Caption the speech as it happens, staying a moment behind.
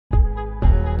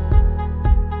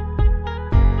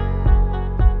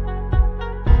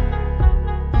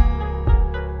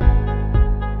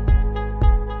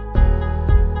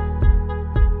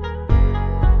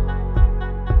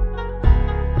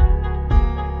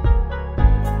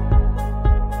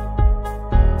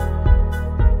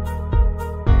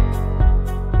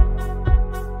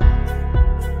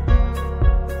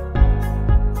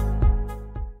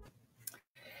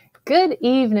Good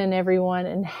evening, everyone,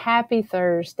 and happy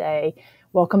Thursday.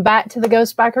 Welcome back to the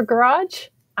Ghost Biker Garage.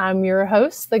 I'm your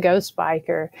host, the Ghost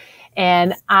Biker,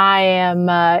 and I am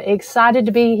excited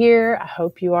to be here. I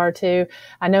hope you are too.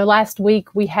 I know last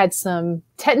week we had some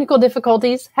technical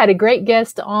difficulties, had a great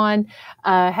guest on,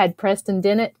 had Preston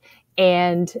Dennett,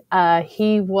 and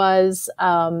he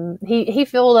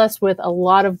filled us with a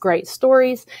lot of great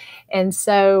stories. And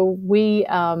so we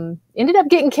ended up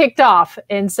getting kicked off.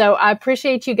 And so I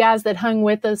appreciate you guys that hung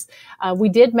with us. We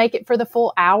did make it for the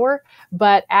full hour,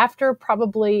 but after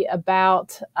probably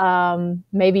about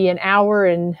maybe an hour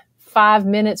and 5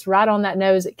 minutes, right on that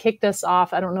nose, it kicked us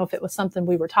off. I don't know if it was something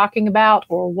we were talking about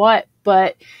or what,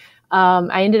 but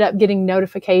I ended up getting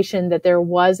notification that there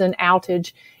was an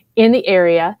outage in the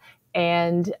area.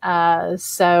 And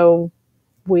so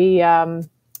we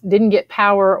didn't get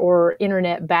power or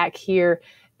internet back here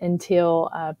until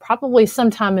probably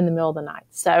sometime in the middle of the night.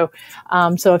 So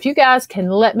if you guys can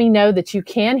let me know that you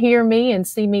can hear me and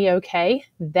see me okay,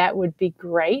 that would be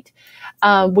great.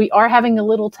 We are having a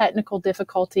little technical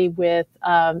difficulty with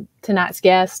tonight's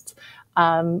guests.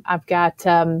 I've got,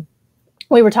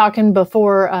 we were talking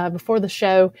before the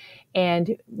show,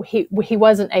 and he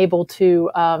wasn't able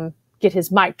to get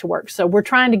his mic to work. So we're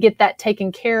trying to get that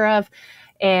taken care of,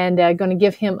 and going to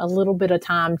give him a little bit of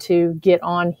time to get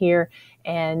on here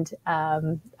and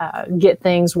get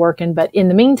things working. But in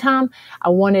the meantime, I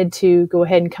wanted to go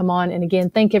ahead and come on and again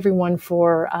thank everyone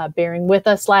for bearing with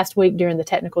us last week during the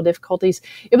technical difficulties.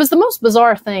 It was the most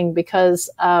bizarre thing because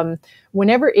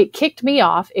whenever it kicked me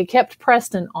off, it kept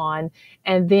Preston on,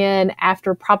 and then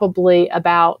after probably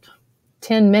about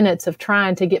 10 minutes of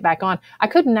trying to get back on, I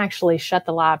couldn't actually shut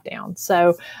the live down.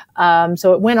 So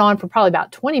it went on for probably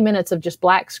about 20 minutes of just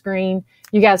black screen.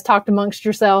 You guys talked amongst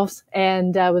yourselves,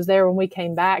 and was there when we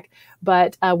came back.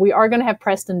 But we are going to have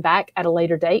Preston back at a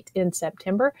later date in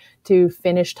September to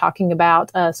finish talking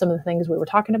about some of the things we were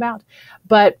talking about.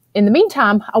 But in the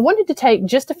meantime, I wanted to take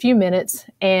just a few minutes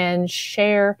and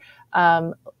share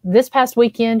this past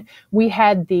weekend, we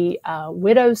had the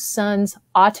Widow's Son's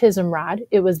Autism Ride.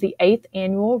 It was the 8th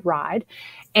annual ride.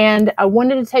 And I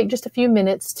wanted to take just a few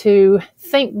minutes to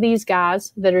thank these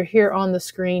guys that are here on the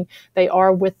screen. They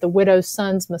are with the Widow's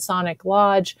Son's Masonic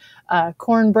Lodge,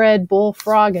 Cornbread,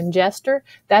 Bullfrog, and Jester.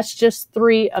 That's just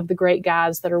 3 of the great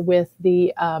guys that are with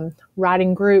the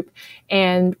riding group.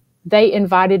 And they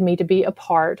invited me to be a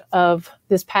part of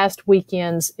this past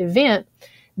weekend's event.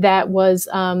 That was,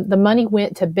 the money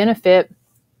went to benefit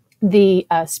the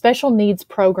special needs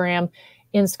program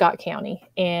in Scott County.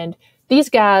 And these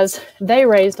guys, they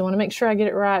raised, I want to make sure I get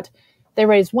it right, they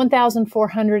raised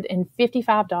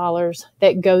 $1,455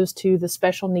 that goes to the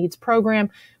special needs program,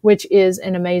 which is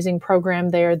an amazing program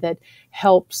there that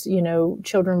helps,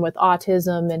 children with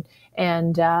autism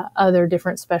and other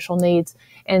different special needs.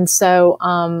 And so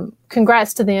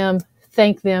congrats to them.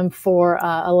 Thank them for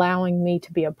allowing me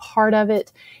to be a part of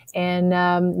it. And,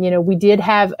 we did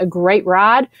have a great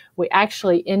ride. We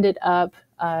actually ended up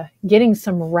getting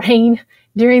some rain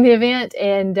during the event,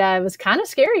 and it was kind of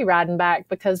scary riding back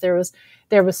because there was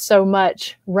so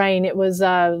much rain. It was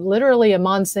literally a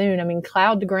monsoon. I mean,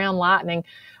 cloud to ground lightning.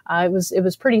 It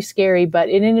was pretty scary, but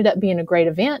it ended up being a great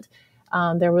event.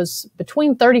 There was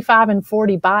between 35 and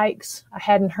 40 bikes. I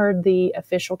hadn't heard the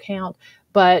official count,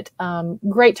 but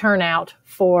great turnout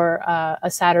for a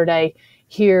Saturday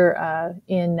here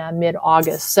in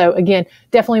mid-August. So again,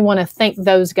 definitely want to thank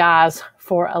those guys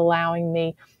for allowing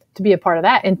me to be a part of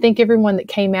that, and thank everyone that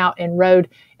came out and rode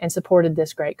and supported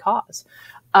this great cause.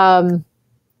 I'm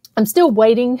still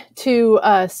waiting to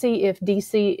see if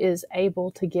DC is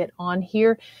able to get on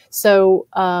here. So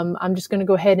I'm just going to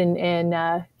go ahead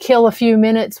and kill a few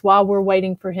minutes while we're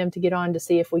waiting for him to get on to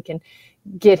see if we can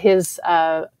get his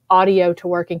audio to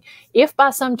working. If by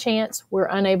some chance we're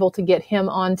unable to get him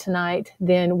on tonight,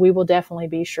 then we will definitely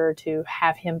be sure to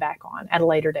have him back on at a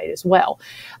later date as well.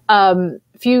 A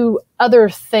few other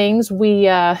things. We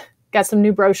got some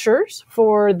new brochures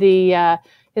for the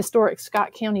historic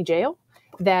Scott County Jail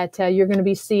that you're going to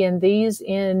be seeing these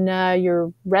in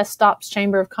your rest stops,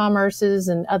 Chamber of Commerce's,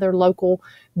 and other local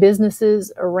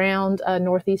businesses around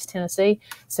Northeast Tennessee.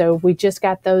 So we just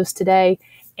got those today.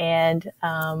 And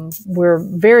we're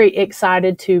very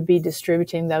excited to be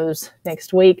distributing those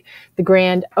next week. The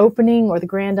grand opening or the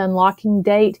grand unlocking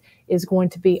date is going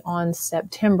to be on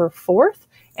September 4th,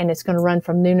 and it's going to run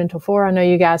from noon until 4. I know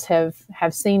you guys have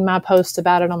seen my posts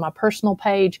about it on my personal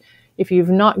page. If you've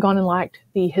not gone and liked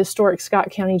the historic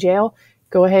Scott County Jail,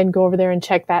 go ahead and go over there and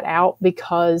check that out,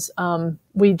 because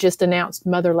we just announced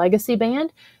Mother Legacy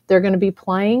Band. They're going to be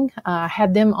playing. I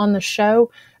had them on the show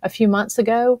a few months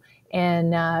ago,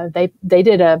 and they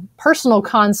did a personal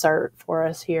concert for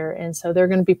us here. And so they're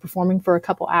going to be performing for a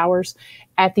couple hours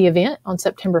at the event on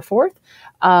September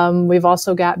 4th. We've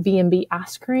also got B&B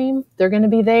Ice Cream. They're going to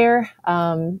be there.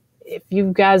 If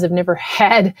you guys have never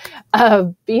had a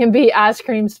B&B Ice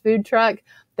Cream's food truck,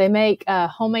 they make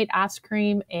homemade ice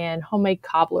cream and homemade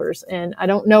cobblers. And I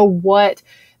don't know what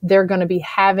they're going to be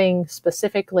having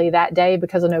specifically that day,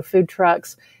 because I know food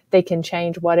trucks, they can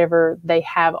change whatever they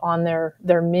have on their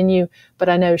menu. But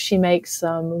I know she makes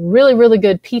some really, really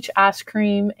good peach ice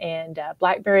cream and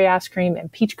blackberry ice cream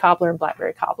and peach cobbler and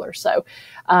blackberry cobbler. So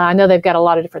I know they've got a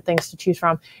lot of different things to choose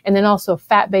from. And then also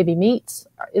Fat Baby Meats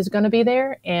is going to be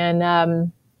there.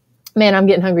 And man, I'm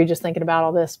getting hungry just thinking about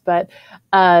all this. But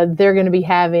they're going to be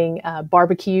having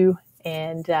barbecue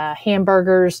and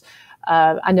hamburgers.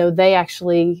 I know they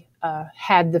actually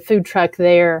had the food truck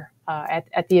there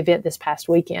at the event this past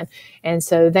weekend. And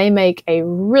so they make a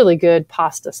really good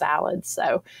pasta salad.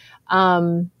 So,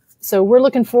 so we're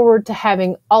looking forward to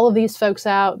having all of these folks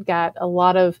out. Got a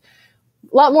lot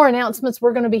more announcements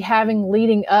we're going to be having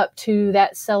leading up to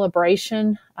that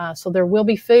celebration. So there will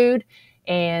be food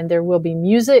and there will be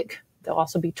music. There'll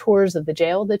also be tours of the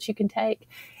jail that you can take.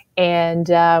 And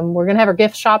we're going to have our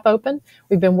gift shop open.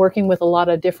 We've been working with a lot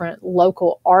of different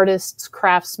local artists,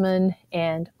 craftsmen,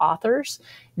 and authors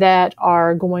that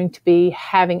are going to be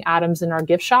having items in our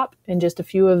gift shop. And just a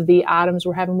few of the items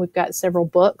we've got several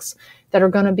books that are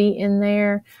going to be in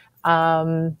there.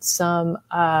 A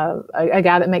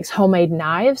guy that makes homemade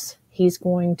knives. He's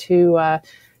going to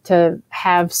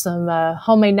have some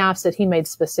homemade knives that he made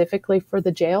specifically for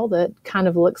the jail that kind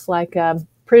of looks like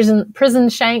prison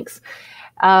shanks.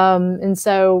 And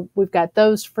so we've got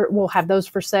we'll have those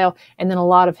for sale, and then a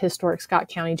lot of historic Scott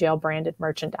County Jail branded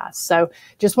merchandise. So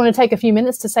just want to take a few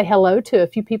minutes to say hello to a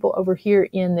few people over here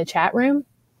in the chat room.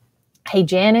 Hey,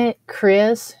 Janet,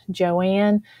 Chris,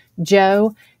 Joanne,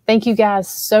 Joe, thank you guys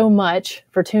so much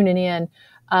for tuning in.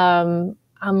 I'm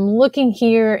looking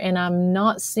here and I'm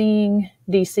not seeing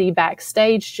DC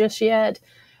backstage just yet.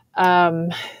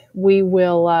 We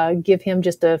will give him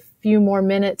just a few more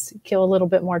minutes, kill a little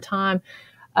bit more time.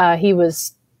 He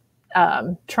was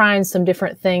trying some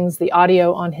different things. The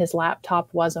audio on his laptop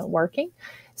wasn't working.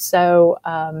 So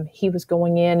he was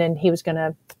going in and he was going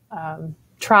to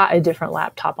try a different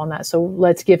laptop on that. So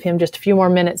let's give him just a few more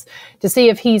minutes to see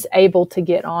if he's able to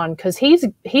get on, because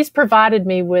he's provided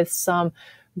me with some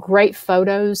great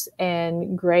photos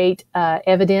and great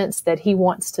evidence that he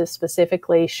wants to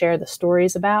specifically share the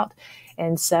stories about.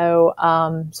 And so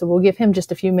so we'll give him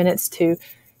just a few minutes to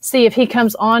see if he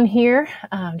comes on here.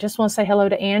 Just want to say hello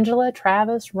to Angela,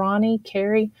 Travis, Ronnie,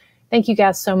 Carrie. Thank you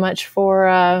guys so much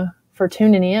for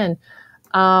tuning in.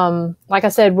 Like I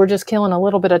said, we're just killing a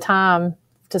little bit of time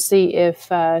to see if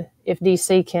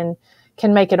DC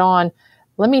can make it on.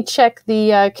 Let me check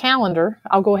the calendar.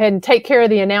 I'll go ahead and take care of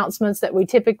the announcements that we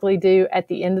typically do at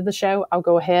the end of the show. I'll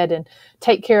go ahead and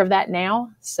take care of that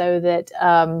now so that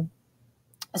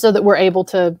we're able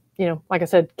to, like I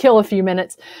said, kill a few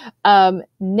minutes.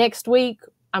 Next week,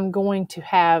 I'm going to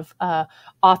have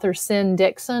author Sin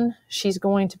Dixon. She's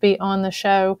going to be on the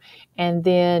show. And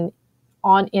then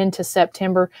on into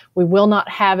September, we will not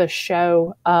have a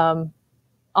show the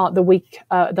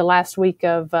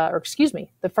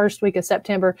first week of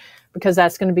September, because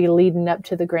that's going to be leading up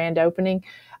to the grand opening.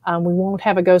 We won't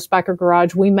have a Ghost Biker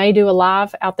Garage. We may do a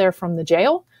live out there from the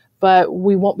jail, but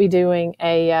we won't be doing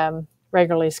a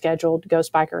regularly scheduled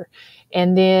Ghost Biker.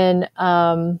 And then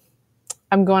I'm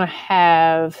going to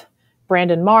have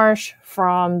Brandon Marsh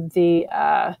from the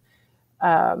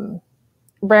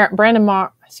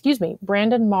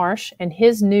Brandon Marsh and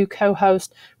his new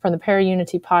co-host from the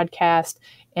Para-Unity podcast.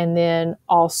 And then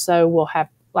also we'll have,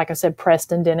 like I said,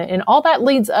 Preston Dennett. And all that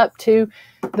leads up to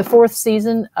the 4th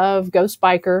season of Ghost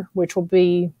Biker, which will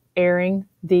be airing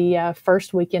the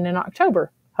first weekend in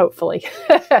October, hopefully.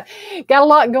 Got a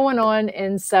lot going on.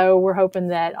 And so we're hoping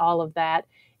that all of that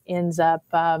ends up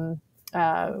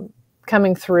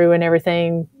coming through and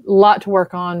everything. A lot to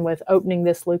work on with opening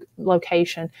this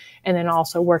location, and then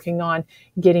also working on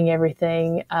getting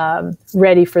everything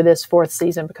ready for this 4th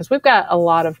season, because we've got a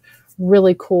lot of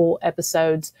really cool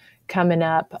episodes coming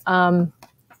up.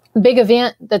 Big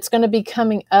event that's going to be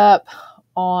coming up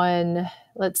on,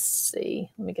 let's see,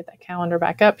 let me get that calendar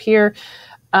back up here.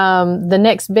 The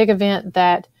next big event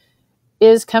that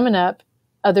is coming up,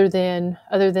 other than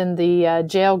the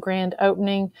jail grand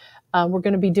opening, we're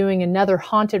going to be doing another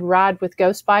haunted ride with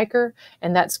Ghost Biker,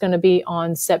 and that's going to be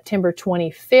on September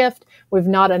 25th. We've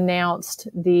not announced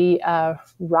the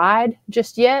ride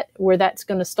just yet, where that's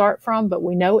going to start from, but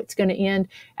we know it's going to end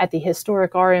at the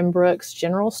historic R.M. Brooks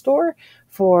General Store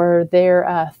for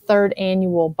their third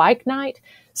annual bike night.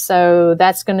 So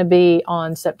that's going to be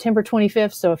on September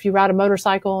 25th. So if you ride a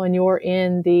motorcycle and you're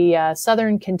in the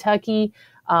Southern Kentucky,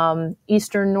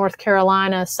 Eastern North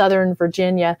Carolina, Southern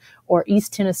Virginia, or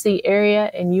East Tennessee area,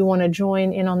 and you want to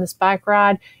join in on this bike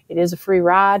ride, it is a free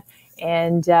ride.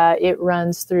 And it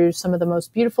runs through some of the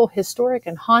most beautiful, historic,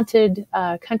 and haunted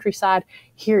countryside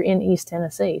here in East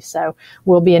Tennessee. So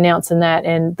we'll be announcing that.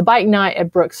 And the bike night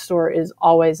at Brooks Store is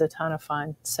always a ton of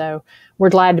fun. So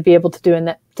we're glad to be able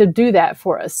to do that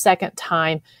for a second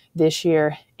time this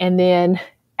year. And then,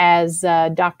 as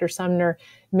Dr. Sumner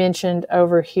mentioned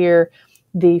over here,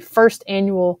 the first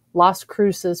annual Las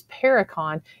Cruces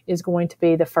Paracon is going to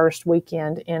be the first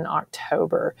weekend in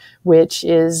October, which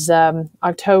is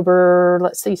October,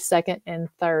 2nd and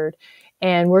 3rd.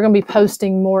 And we're going to be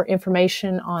posting more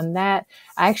information on that.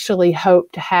 I actually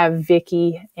hope to have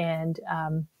Vicki and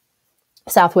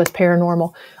Southwest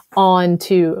Paranormal on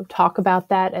to talk about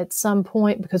that at some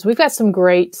point, because we've got some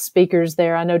great speakers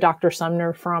there. I know Dr.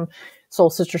 Sumner from Soul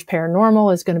Sisters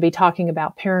Paranormal is going to be talking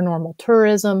about paranormal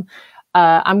tourism.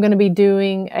 I'm going to be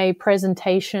doing a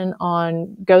presentation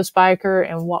on Ghost Biker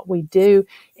and what we do.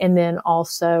 And then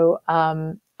also,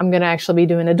 I'm going to actually be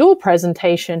doing a dual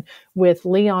presentation with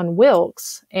Leon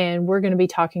Wilkes. And we're going to be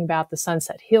talking about the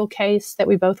Sunset Hill case that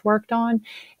we both worked on,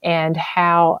 and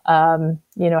how,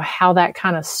 how that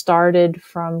kind of started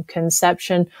from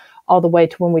conception all the way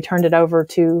to when we turned it over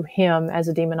to him as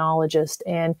a demonologist.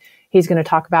 And he's going to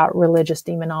talk about religious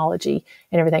demonology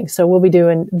and everything. So we'll be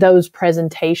doing those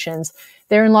presentations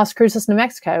there in Las Cruces, New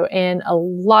Mexico, and a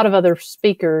lot of other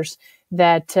speakers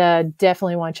that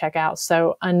definitely want to check out.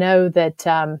 So I know that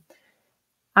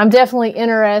I'm definitely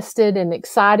interested and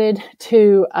excited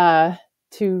to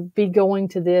be going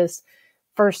to this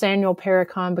first annual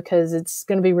Paracon, because it's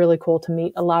going to be really cool to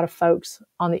meet a lot of folks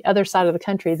on the other side of the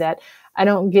country that I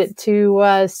don't get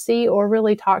to see or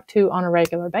really talk to on a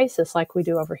regular basis like we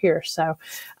do over here. So,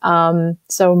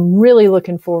 so I'm really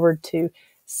looking forward to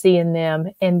seeing them.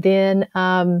 And then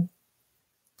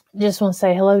just want to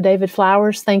say hello, David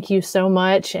Flowers. Thank you so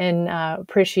much, and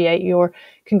appreciate your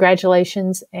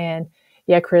congratulations. And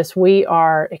yeah, Chris, we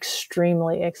are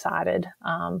extremely excited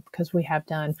because we have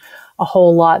done a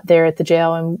whole lot there at the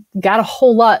jail and got a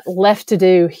whole lot left to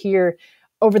do here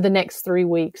over the next 3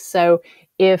 weeks. So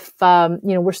if,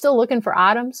 we're still looking for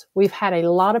items, we've had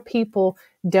a lot of people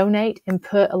donate and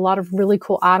put a lot of really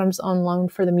cool items on loan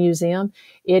for the museum.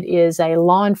 It is a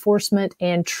law enforcement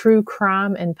and true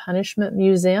crime and punishment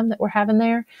museum that we're having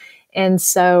there. And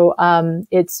so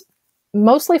it's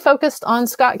mostly focused on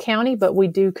Scott County, but we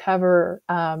do cover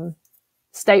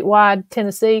statewide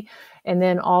Tennessee, and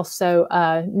then also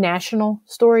national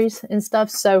stories and stuff.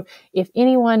 So if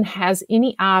anyone has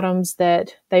any items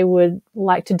that they would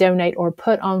like to donate or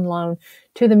put on loan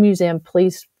to the museum,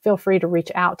 please feel free to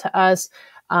reach out to us,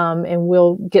 and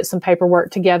we'll get some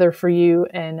paperwork together for you.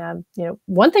 And,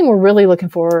 one thing we're really looking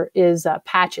for is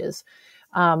patches.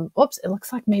 Oops, it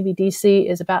looks like maybe DC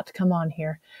is about to come on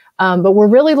here. But we're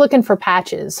really looking for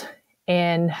patches,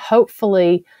 and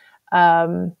hopefully,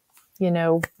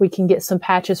 we can get some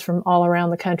patches from all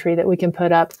around the country that we can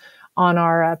put up on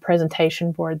our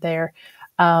presentation board there.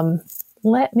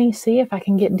 Let me see if I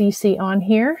can get DC on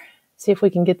here, see if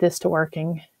we can get this to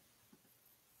working.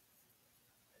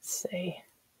 Let's see.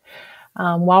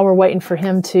 While we're waiting for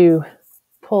him to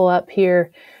pull up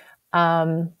here,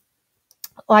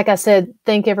 like I said,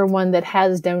 thank everyone that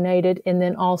has donated. And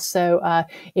then also,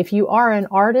 if you are an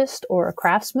artist or a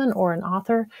craftsman or an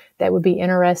author that would be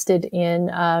interested in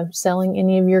selling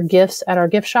any of your gifts at our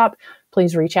gift shop,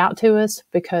 please reach out to us,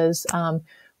 because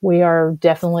we are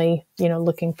definitely,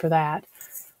 looking for that.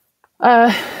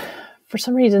 For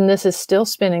some reason, this is still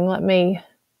spinning. Let me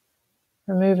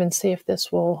remove and see if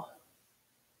this will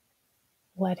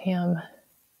let him.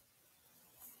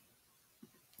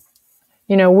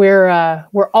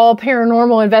 We're all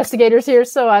paranormal investigators here,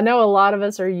 so I know a lot of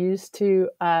us are used to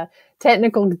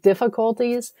technical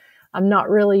difficulties. I'm not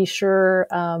really sure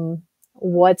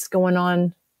what's going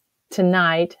on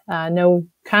tonight. I know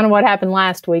kind of what happened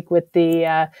last week with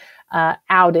the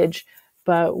outage,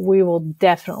 but we will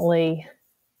definitely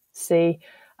see.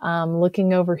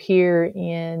 Looking over here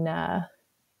in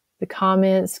the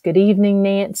comments, good evening,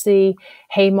 Nancy.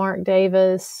 Hey, Mark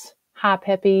Davis. Hi,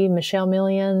 Peppy. Michelle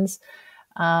Millions.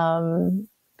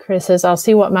 Chris says, I'll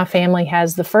see what my family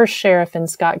has. The first sheriff in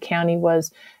Scott County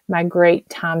was my great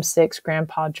 ×6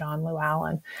 grandpa, John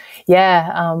Llewellyn.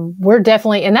 Yeah, we're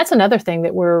definitely, and that's another thing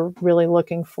that we're really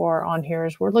looking for on here,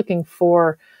 is we're looking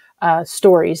for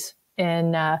stories.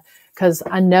 And because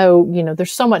I know,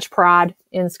 there's so much pride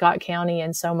in Scott County,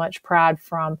 and so much pride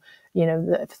from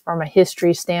from a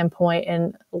history standpoint,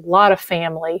 and a lot of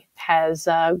family has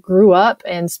grew up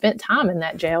and spent time in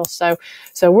that jail. So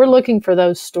we're looking for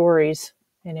those stories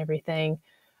and everything.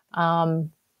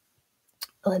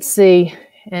 Let's see.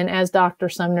 And as Dr.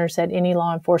 Sumner said, any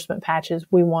law enforcement patches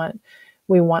we want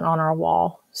on our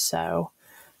wall. So,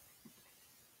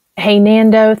 hey,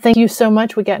 Nando, thank you so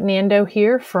much. We got Nando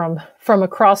here from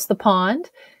across the pond.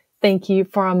 Thank you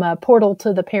from Portal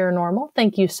to the Paranormal.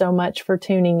 Thank you so much for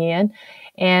tuning in.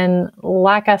 And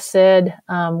like I said,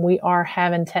 we are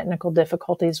having technical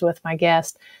difficulties with my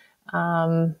guest.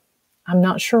 I'm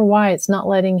not sure why it's not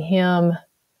letting him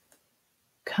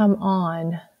come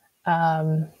on.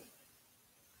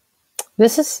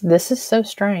 This is so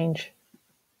strange.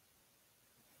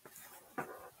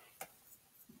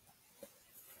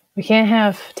 We can't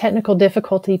have technical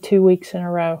difficulty 2 weeks in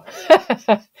a row.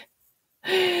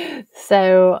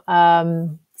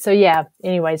 So yeah,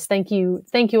 anyways, thank you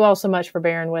all so much for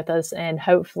bearing with us, and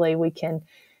hopefully we can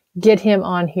get him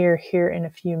on here in a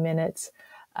few minutes.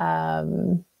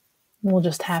 We'll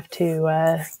just have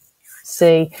to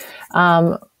see.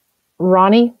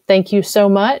 Ronnie, thank you so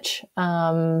much.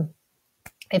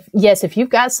 If you've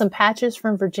got some patches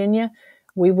from Virginia,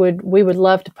 we would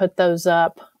love to put those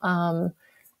up.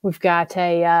 We've got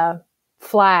a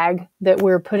flag that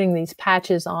we're putting these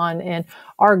patches on, and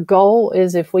our goal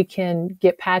is if we can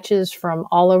get patches from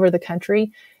all over the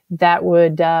country that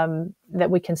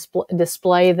we can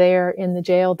display there in the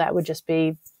jail, that would just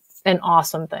be an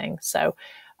awesome thing. So,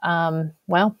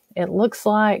 well, it looks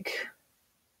like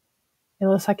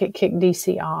it kicked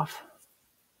DC off.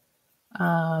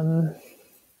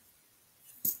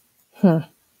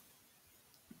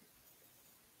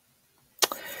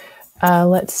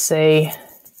 Let's see.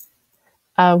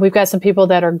 We've got some people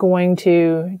that are going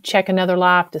to check another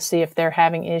live to see if they're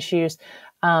having issues.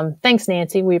 Thanks,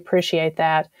 Nancy. We appreciate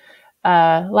that.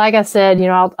 Like I said,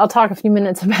 I'll talk a few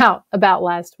minutes about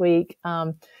last week.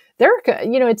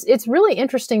 It's really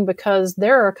interesting because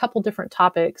there are a couple different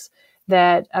topics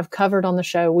that I've covered on the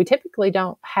show. We typically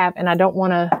don't have, and I don't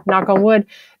want to, knock on wood,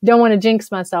 don't want to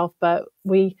jinx myself, but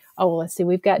let's see,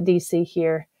 we've got DC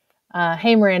here.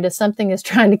 Hey, Miranda, something is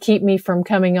trying to keep me from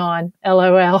coming on.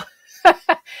 LOL.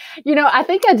 I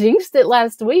think I jinxed it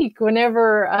last week when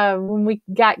we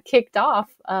got kicked off.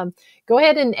 Go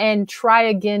ahead and try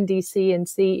again, DC, and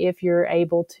see if you're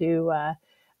able to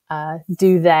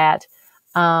do that.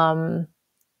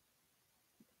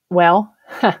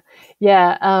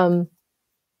 Yeah.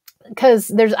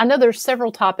 Because I know there's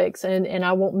several topics, and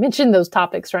I won't mention those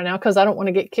topics right now because I don't want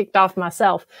to get kicked off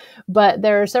myself. But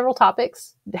there are several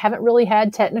topics. Haven't really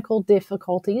had technical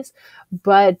difficulties,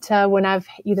 but when I've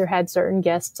either had certain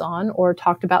guests on or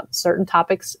talked about certain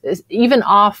topics, even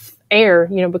off air,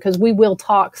 because we will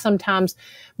talk sometimes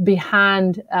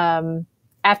behind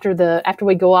after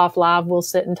we go off live, we'll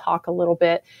sit and talk a little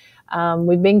bit.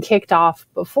 We've been kicked off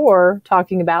before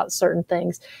talking about certain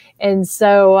things. And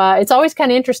so it's always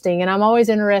kind of interesting. And I'm always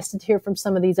interested to hear from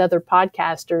some of these other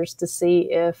podcasters to see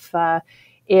if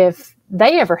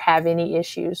they ever have any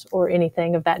issues or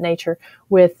anything of that nature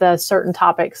with certain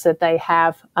topics that they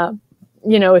have.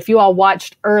 If you all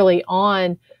watched early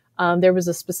on, there was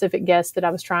a specific guest that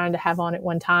I was trying to have on at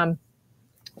one time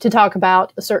to talk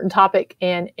about a certain topic.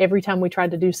 And every time we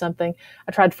tried to do something,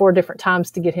 I tried 4 different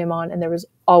times to get him on, and there was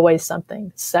always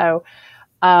something. So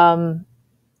I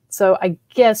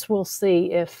guess we'll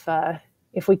see if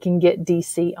we can get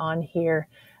DC on here.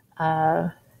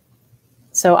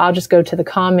 So I'll just go to the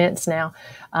comments now.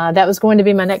 That was going to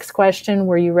be my next question.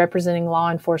 Were you representing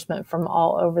law enforcement from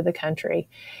all over the country?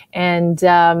 And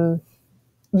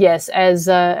yes, as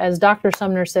Dr.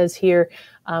 Sumner says here,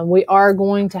 we are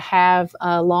going to have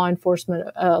a law enforcement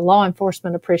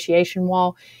appreciation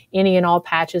wall. Any and all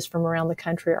patches from around the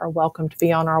country are welcome to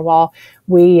be on our wall.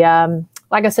 We,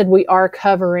 like I said, we are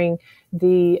covering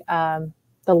the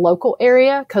local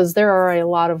area because there are a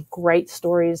lot of great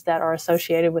stories that are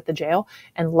associated with the jail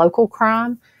and local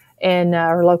crime and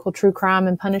or local true crime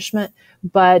and punishment.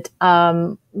 But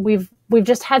we've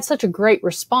just had such a great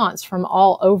response from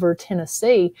all over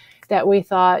Tennessee that we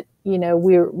thought,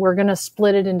 we're going to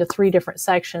split it into 3 different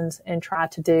sections and try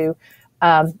to do,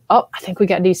 I think we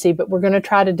got DC, but we're going to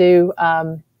try to do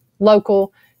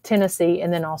local, Tennessee,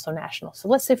 and then also national. So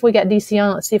let's see if we got DC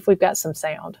on. Let's see if we've got some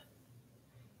sound.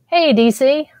 Hey,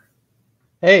 DC.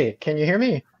 Hey, can you hear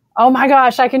me? Oh my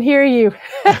gosh, I can hear you.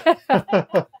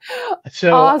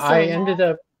 So Awesome.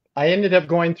 I ended up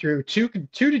going through two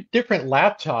different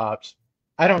laptops.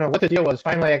 I don't know what the deal was.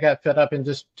 Finally, I got fed up and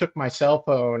just took my cell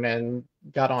phone and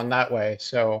got on that way.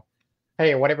 So,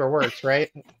 hey, whatever works, right?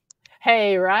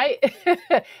 Hey, right?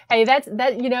 Hey, that's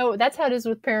how it is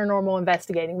with paranormal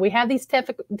investigating. We have these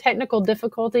technical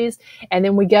difficulties, and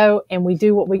then we go and we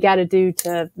do what we got to do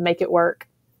to make it work.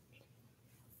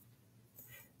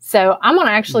 So I'm going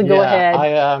to actually go Yeah,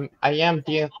 ahead. I am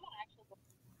dealing.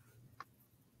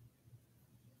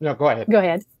 No, go ahead. Go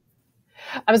ahead.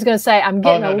 I was going to say I'm Oh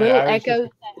getting a no, no, little I was just echo,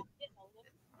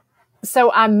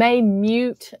 so I may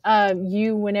mute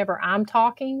you whenever I'm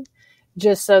talking,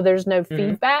 just so there's no Mhm.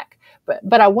 feedback.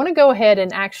 But I want to go ahead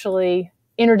and actually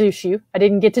introduce you. I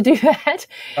didn't get to do that,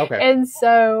 Okay. and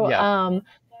so Yeah.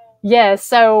 yeah,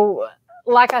 so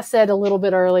like I said a little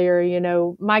bit earlier,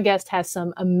 my guest has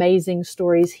some amazing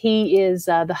stories. He is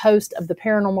the host of the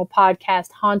paranormal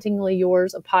podcast, Hauntingly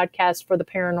Yours, a podcast for the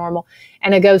paranormal,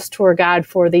 and a ghost tour guide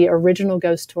for the original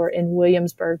ghost tour in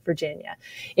Williamsburg, Virginia.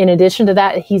 In addition to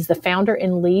that, he's the founder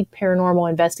and lead paranormal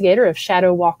investigator of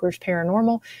Shadow Walkers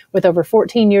Paranormal with over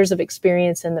 14 years of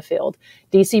experience in the field.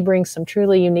 DC brings some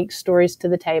truly unique stories to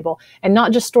the table, and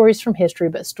not just stories from history,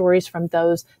 but stories from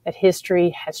those that history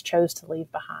has chose to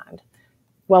leave behind.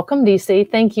 Welcome,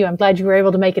 DC. Thank you. I'm glad you were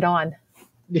able to make it on.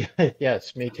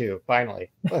 Yes, me too.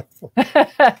 Finally.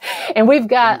 And we've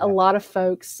got a Yeah. lot of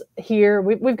folks here.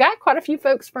 We've got quite a few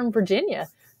folks from Virginia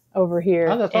over Oh,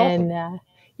 here. that's awesome. And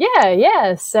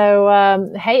yeah.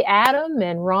 So, hey, Adam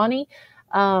and Ronnie.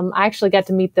 I actually got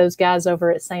to meet those guys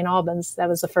over at St. Albans. That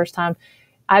was the first time.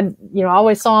 I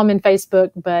always saw them in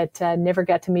Facebook, but never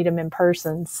got to meet them in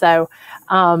person.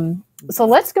 So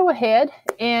let's go ahead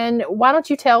and why don't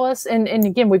you tell us? And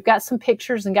again, we've got some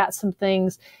pictures and got some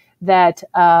things that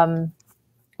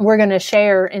we're going to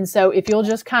share. And so if you'll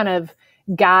just kind of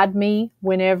guide me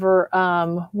whenever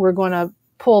we're going to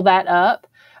pull that up,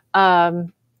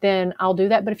 then I'll do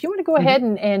that. But if you want to go Mhm. ahead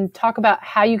and talk about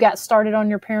how you got started on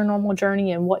your paranormal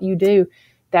journey and what you do,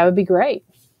 that would be great.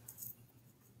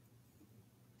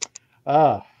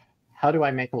 Uh, how do I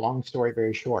make a long story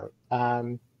very short?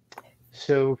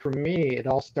 So for me, it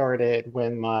all started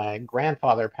when my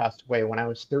grandfather passed away when I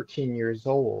was 13 years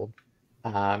old.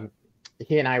 Um,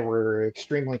 he and I were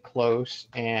extremely close,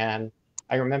 and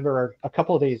I remember a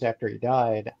couple of days after he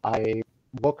died, I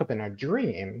woke up in a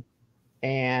dream,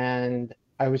 and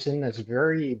I was in this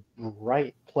very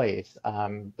bright place.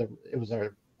 It was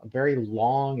a very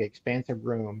long, expansive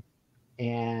room,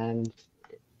 and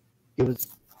it was,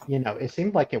 it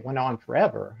seemed like it went on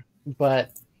forever.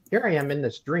 But here I am in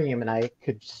this dream, and I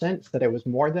could sense that it was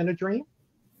more than a dream,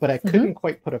 but I Mm-hmm. couldn't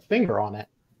quite put a finger on it.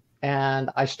 And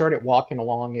I started walking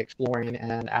along, exploring,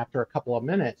 and after a couple of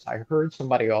minutes, I heard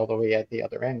somebody all the way at the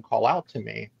other end call out to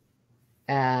me.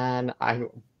 And I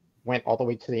went all the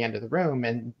way to the end of the room,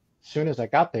 and as soon as I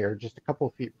got there, just a couple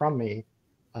of feet from me,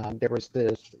 there was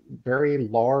this very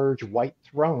large white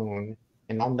throne,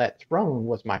 and on that throne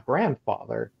was my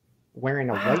grandfather wearing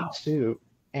a white Wow. suit,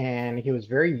 and he was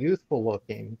very youthful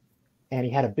looking, and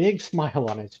he had a big smile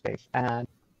on his face. And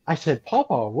I said,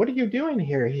 Papa, what are you doing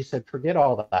here? He said, forget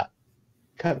all of that.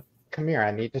 Come here,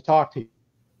 I need to talk to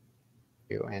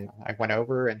you. And I went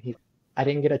over, and I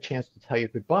didn't get a chance to tell you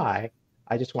goodbye.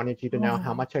 I just wanted you to know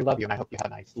how Oh, much I love you, and I hope you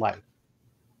have a nice life.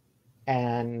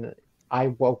 And I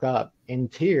woke up in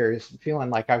tears, feeling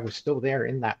like I was still there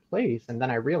in that place. And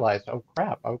then I realized, oh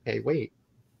crap, okay, wait,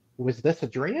 was this a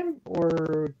dream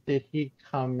or did he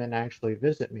come and actually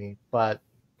visit me? But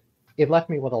it left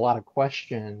me with a lot of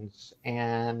questions.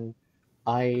 And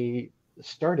I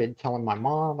started telling my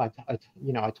mom, I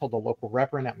told the local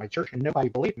reverend at my church, and nobody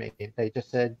believed me. They just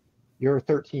said, you're a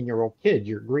 13-year-old kid,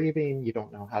 you're grieving, you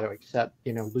don't know how to accept,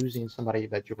 losing somebody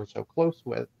that you were so close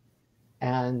with.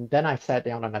 And then I sat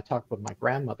down and I talked with my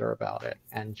grandmother about it.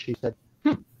 And she said,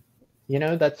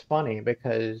 that's funny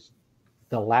because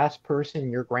the last person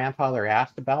your grandfather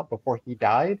asked about before he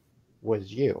died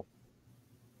was you.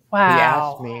 He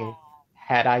asked wow. me,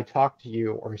 had I talked to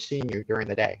you or seen you during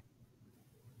the day?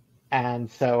 And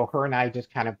so her and I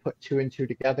just kind of put two and two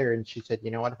together. And she said,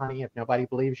 you know what, honey, if nobody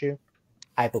believes you,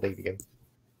 I believe you.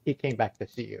 He came back to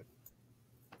see you.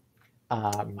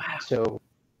 Wow. So,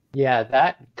 yeah,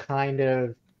 that kind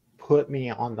of put me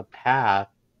on the path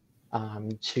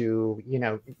to,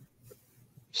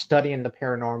 studying the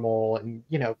paranormal and,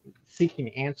 seeking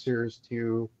answers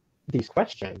to these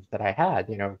questions that I had,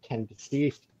 can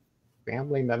deceased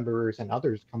family members and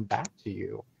others come back to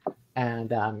you?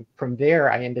 And from there,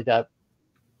 I ended up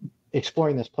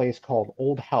exploring this place called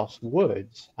Old House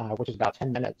Woods, which is about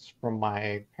 10 minutes from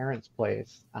my parents'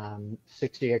 place.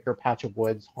 60-acre patch of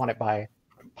woods haunted by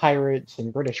pirates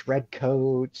and British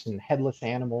redcoats and headless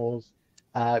animals.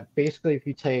 Basically, if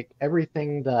you take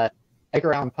everything that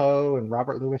Edgar Allan Poe and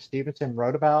Robert Louis Stevenson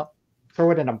wrote about,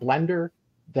 throw it in a blender,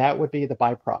 that would be the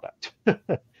byproduct.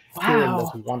 here in this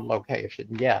Wow. one location.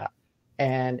 Yeah.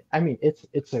 And I mean,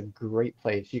 it's a great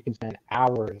place. You can spend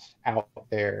hours out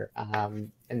there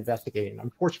investigating.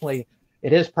 Unfortunately,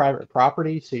 it is private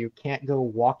property, so you can't go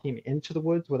walking into the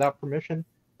woods without permission,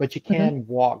 but you Hmm. can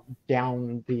walk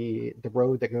down the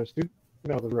road that goes through the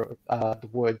middle of the road, the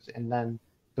woods, and then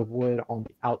the wood on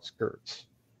the outskirts.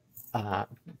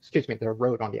 Excuse me, the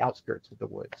road on the outskirts of the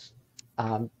woods.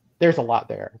 Um, there's a lot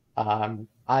there.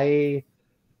 I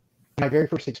My very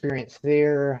first experience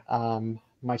there,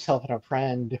 myself and a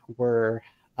friend were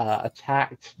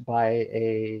attacked by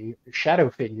a shadow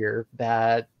figure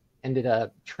that ended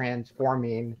up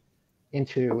transforming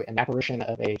into an apparition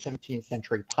of a 17th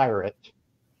century pirate.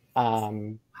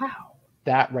 Um, Wow.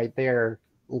 that right there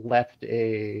left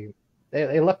it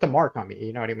left a mark on me.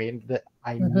 You know what I mean? That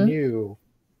I Hmm. knew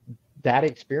that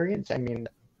experience. I mean,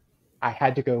 I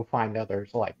had to go find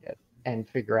others like it and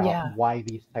figure out Yeah. why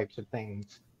these types of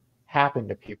things happen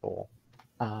to people.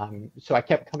 So I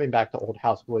kept coming back to Old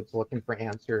House Woods looking for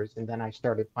answers, and then I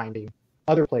started finding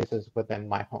other places within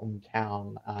my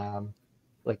hometown.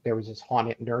 Like there was this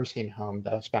haunted nursing home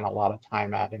that I spent a lot of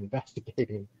time at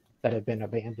investigating that had been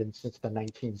abandoned since the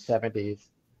 1970s,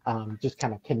 just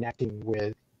kind of connecting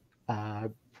with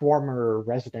former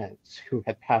residents who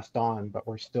had passed on but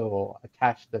were still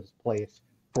attached to this place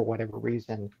for whatever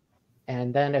reason.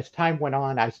 And then as time went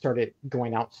on, I started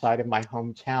going outside of my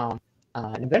hometown.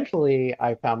 And eventually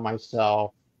I found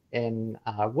myself in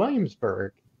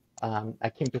Williamsburg. I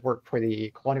came to work for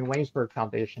the Colonial Williamsburg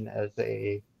Foundation as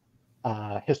a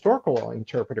historical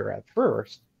interpreter at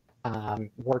first,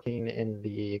 working in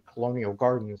the colonial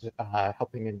gardens,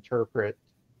 helping interpret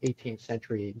 18th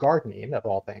century gardening of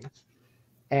all things.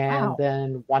 And Wow.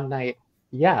 then one night,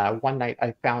 yeah, one night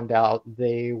I found out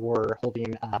they were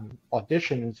holding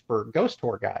auditions for ghost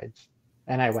tour guides.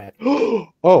 And I went,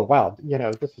 oh, wow,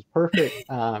 this is perfect.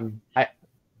 I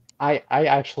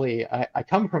actually, I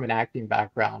come from an acting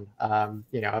background. I'm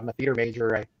a theater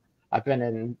major. I've been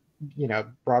in,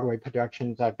 Broadway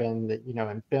productions. I've been,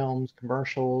 in films,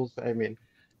 commercials. I mean,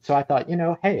 so I thought,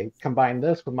 hey, combine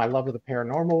this with my love of the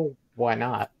paranormal, why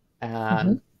not? Hmm.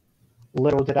 And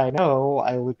little did I know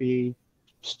I would be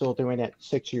still doing it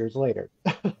 6 years later.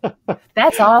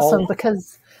 That's awesome All,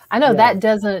 because I know yeah, that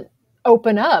doesn't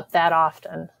open up that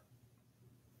often.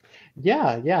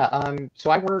 yeah. So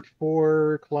I worked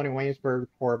for Colonial Williamsburg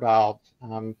for about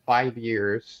 5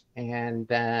 years, and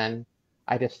then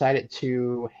I decided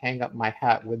to hang up my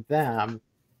hat with them,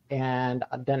 and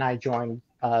then I joined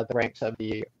the ranks of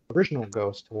the original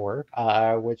Ghost Tour,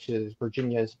 which is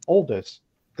Virginia's oldest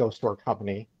ghost tour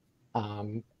company.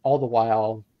 All the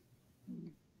while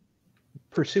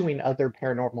pursuing other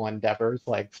paranormal endeavors,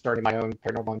 like starting my own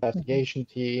paranormal Mhm. investigation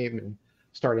team and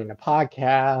starting a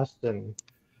podcast, and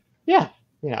yeah,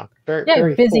 very Yeah,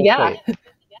 very busy full guy. plate.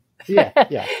 Yeah,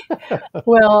 yeah.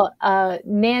 Well,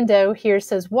 Nando here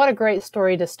says, "What a great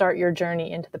story to start your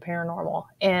journey into the paranormal."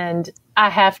 And I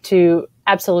have to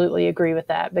absolutely agree with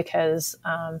that because,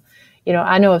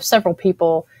 I know of several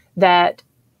people that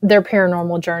their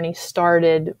paranormal journey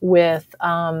started with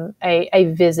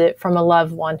a visit from a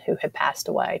loved one who had passed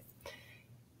away.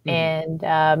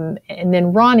 Mhm. And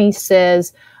then Ronnie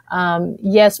says,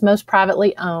 yes, most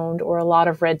privately owned or a lot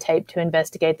of red tape to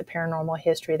investigate the paranormal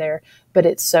history there, but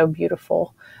it's so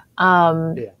beautiful.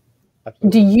 Um, Yeah,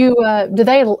 do absolutely. you do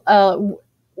they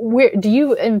where do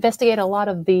you investigate a lot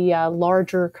of the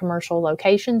larger commercial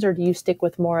locations, or do you stick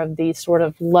with more of these sort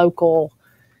of local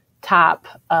type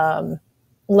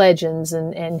legends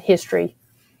and history?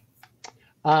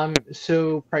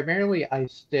 So primarily I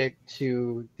stick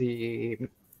to the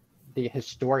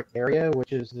historic area,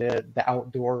 which is the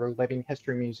outdoor living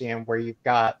history museum, where you've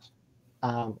got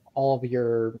all of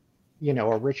your,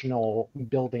 original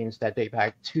buildings that date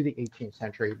back to the 18th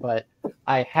century. But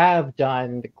I have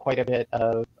done quite a bit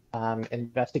of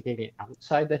investigating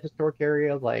outside the historic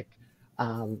area. Like,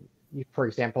 for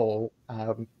example,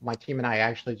 my team and I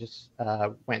actually just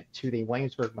went to the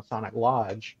Williamsburg Masonic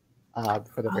Lodge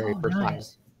for the very Oh, first time.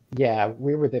 nice. Yeah,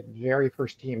 we were the very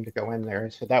first team to go in there,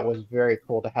 so that was very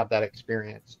cool to have that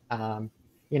experience. And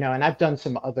I've done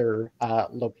some other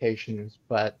locations,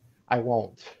 but I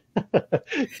won't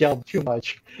delve too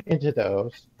much into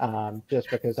those, just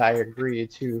because I agree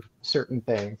to certain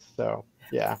things. So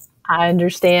yeah. I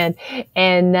understand.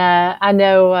 And I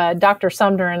know Dr.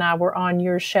 Sumner and I were on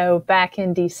your show back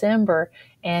in December,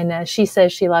 and she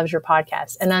says she loves your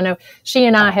podcast. And I know she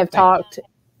and I Oh, have thanks. talked.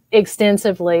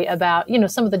 extensively about,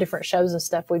 some of the different shows and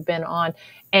stuff we've been on,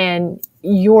 and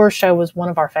your show was one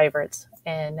of our favorites,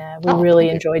 and we really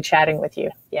enjoyed chatting with you.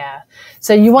 Yeah.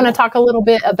 So you want to talk a little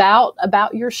bit about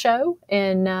your show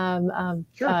and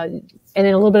Sure. And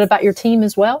then a little bit about your team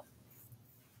as well?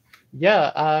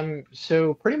 Yeah.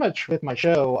 So pretty much with my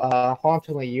show,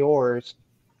 Hauntingly Yours,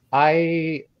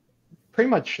 I pretty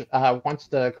much once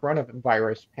the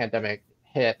coronavirus pandemic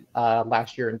hit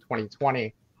last year in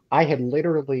 2020, I had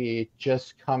literally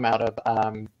just come out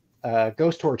of a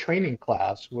ghost tour training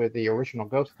class with the original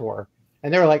ghost tour,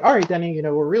 and they were like, "All right, Denny,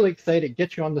 we're really excited to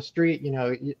get you on the street.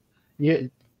 You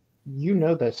you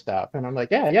know this stuff," and I'm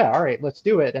like, "Yeah, all right, let's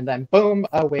do it." And then boom,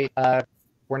 oh wait,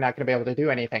 we're not going to be able to do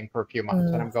anything for a few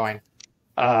months, and I'm going,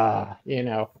 uh, you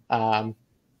know.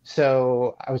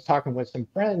 So I was talking with some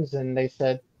friends, and they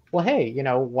said, "Well, hey,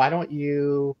 why don't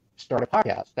you start a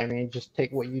podcast? I mean, just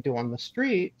take what you do on the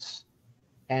streets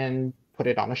and put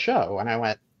it on a show." And I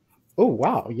went, "Oh,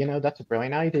 wow, that's a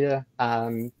brilliant idea.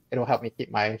 It'll help me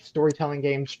keep my storytelling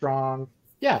game strong.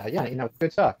 Yeah,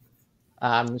 good stuff."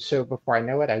 So before I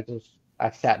know it, I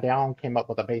sat down, came up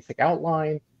with a basic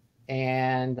outline,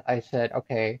 and I said,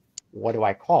 "Okay, what do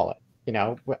I call it?"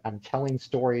 I'm telling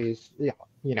stories,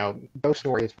 ghost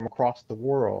stories from across the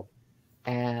world.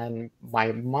 And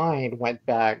my mind went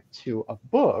back to a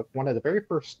book, one of the very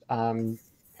first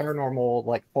paranormal,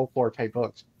 like folklore type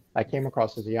books I came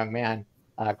across as a young man,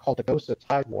 called The Ghost of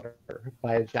Tidewater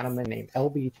by a gentleman named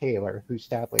L.B. Taylor, who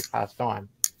sadly passed on.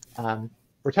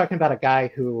 We're talking about a guy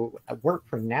who worked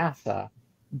for NASA,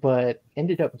 but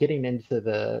ended up getting into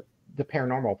the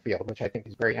paranormal field, which I think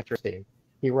is very interesting.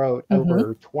 He wrote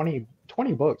over 20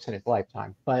 books in his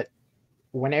lifetime, but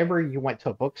whenever you went to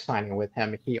a book signing with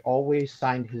him, he always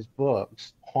signed his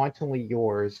books, Hauntingly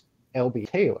Yours, L.B.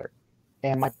 Taylor.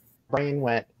 And my brain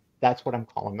went, that's what I'm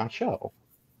calling my show.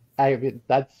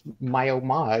 That's my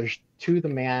homage to the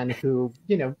man who,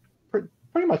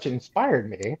 pretty much inspired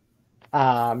me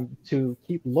to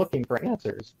keep looking for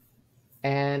answers.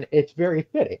 And it's very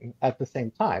fitting at the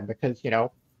same time because,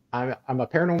 I'm a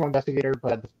paranormal investigator,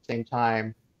 but at the same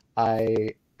time,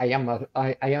 I am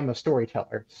a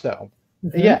storyteller. So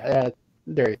yeah,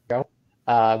 there you go.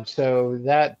 So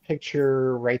that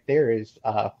picture right there is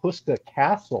Huska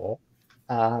Castle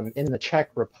in the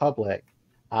Czech Republic.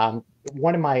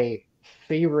 One of my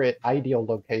favorite ideal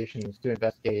locations to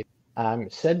investigate,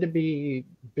 said to be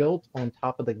built on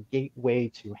top of the gateway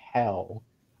to hell,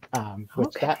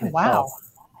 which that in Wow. itself,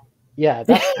 yeah,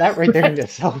 that right there in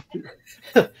itself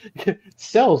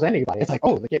sells anybody. It's like,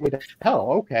 oh, the gateway to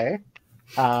hell, okay.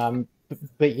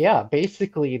 But yeah,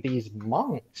 basically these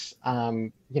monks,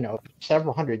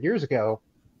 several hundred years ago,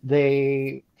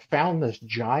 they found this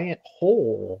giant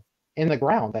hole in the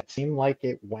ground that seemed like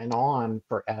it went on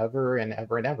forever and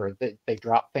ever and ever. They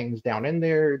dropped things down in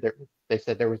there. They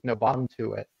said there was no bottom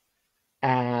to it.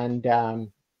 And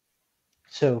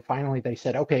so finally they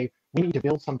said, okay, we need to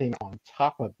build something on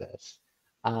top of this.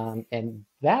 And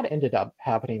that ended up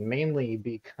happening mainly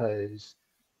because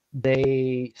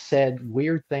they said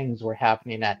weird things were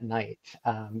happening at night.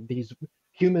 These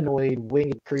humanoid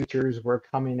winged creatures were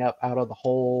coming up out of the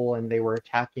hole, and they were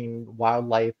attacking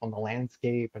wildlife on the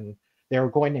landscape, and they were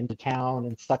going into town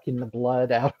and sucking the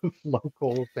blood out of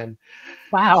locals, and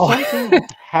Wow. something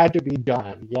had to be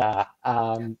done. Yeah.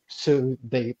 So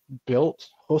they built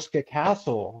Huska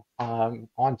Castle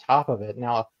on top of it.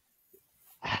 Now,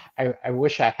 I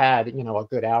wish I had, a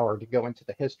good hour to go into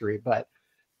the history, but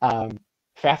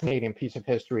fascinating piece of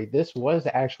history. This was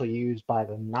actually used by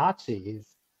the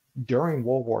Nazis during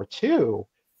World War II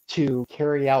to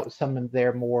carry out some of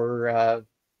their more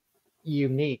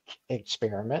unique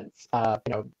experiments,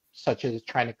 such as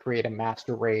trying to create a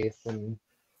master race and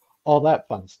all that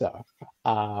fun stuff.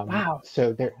 Wow.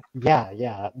 So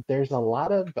there's a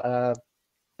lot of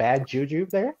bad juju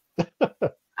there.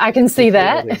 I can see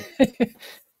that.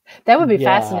 That would be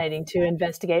Yeah. fascinating to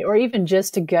investigate, or even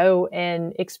just to go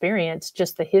and experience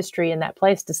just the history in that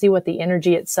place to see what the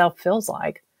energy itself feels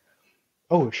like.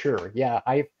 Oh, sure. Yeah,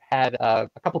 I've had a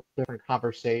couple different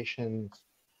conversations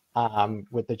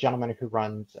with the gentleman who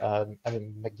runs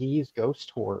McGee's Ghost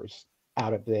Tours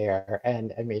out of there,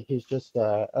 and I mean he's just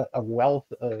a wealth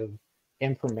of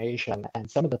information, and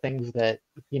some of the things that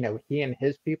he and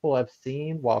his people have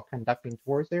seen while conducting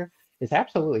tours there is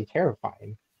absolutely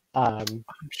terrifying. I'm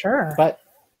sure. But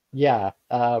yeah,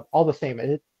 all the same,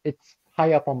 it's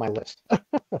high up on my list.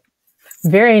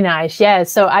 Very nice. Yeah.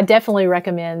 So I definitely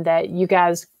recommend that you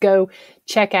guys go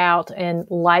check out and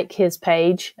like his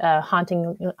page,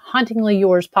 Hauntingly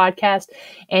Yours podcast.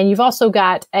 And you've also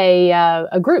got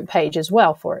a group page as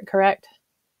well for it, correct?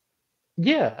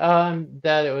 Yeah,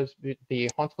 that it was the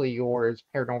Hauntingly Yours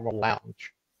Paranormal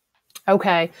Lounge.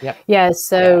 Okay. Yep. Yeah. Yeah.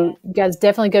 So you guys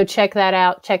definitely go check that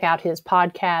out. Check out his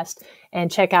podcast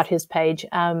and check out his page.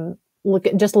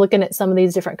 Just looking at some of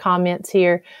these different comments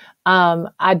here.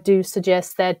 I do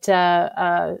suggest that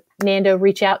Nando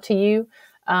reach out to you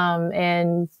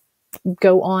and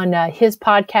go on his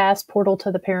podcast, Portal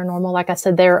to the Paranormal. Like I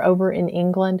said, they're over in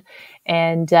England,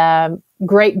 and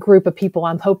great group of people.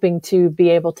 I'm hoping to be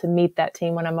able to meet that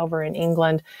team when I'm over in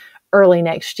England early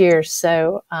next year.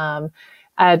 So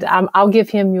I'll give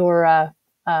him your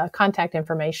contact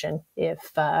information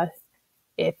if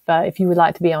you would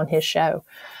like to be on his show.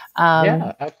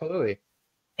 Yeah, absolutely.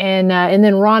 And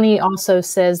then Ronnie also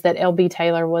says that LB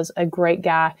Taylor was a great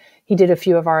guy. He did a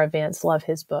few of our events. Love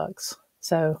his books.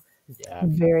 So Yeah.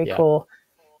 very Yeah. cool.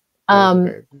 He was a Um,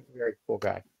 very, very cool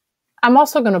guy. I'm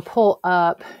also going to pull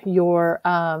up your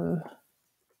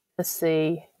let's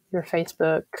see, your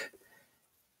Facebook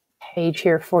page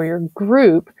here for your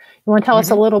group. You want to tell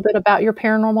us a Hmm. little bit about your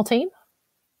paranormal team?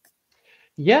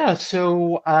 Yeah,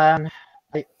 so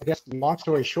I guess long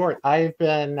story short, I've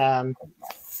been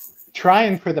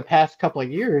trying for the past couple of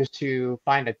years to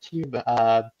find a team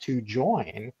to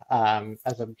join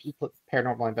as a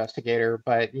paranormal investigator,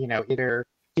 but either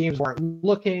teams weren't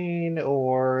looking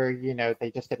or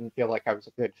they just didn't feel like I was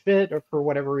a good fit or for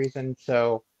whatever reason.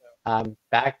 So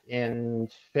back in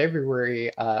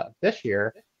February this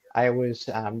year, I was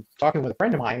talking with a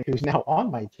friend of mine who's now on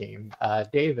my team,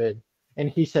 David, and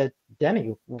he said,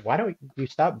 Denny, why don't you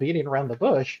stop beating around the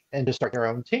bush and just start your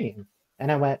own team?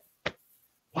 And I went,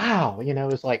 wow, it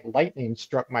was like lightning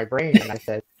struck my brain. And I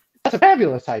said, that's a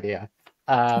fabulous idea.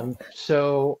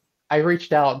 So I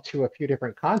reached out to a few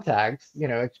different contacts,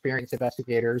 experienced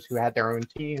investigators who had their own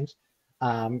teams,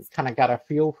 kind of got a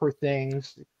feel for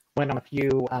things, went on a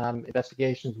few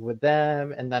investigations with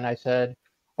them. And then I said,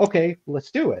 okay,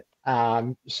 let's do it.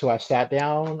 So I sat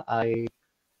down, I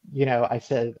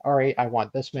said, all right, I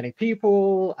want this many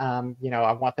people.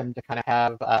 I want them to kind of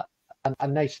have a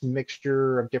nice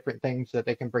mixture of different things that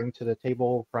they can bring to the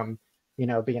table from,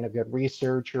 being a good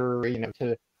researcher,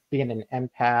 to being an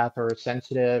empath or a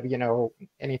sensitive,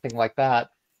 anything like that.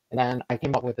 And then I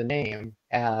came up with a name,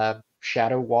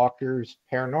 Shadow Walkers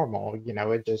Paranormal.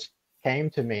 It just came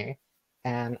to me.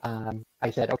 And I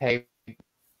said, okay,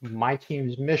 my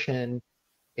team's mission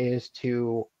is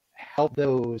to help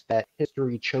those that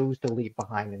history chose to leave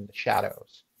behind in the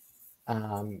shadows.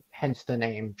 Hence the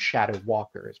name Shadow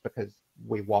Walkers, because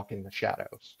we walk in the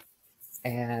shadows.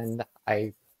 And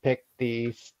I picked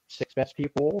the six best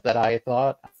people that I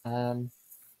thought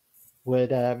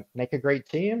would make a great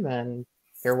team, and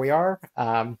here we are.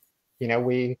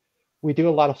 We do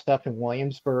a lot of stuff in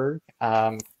Williamsburg.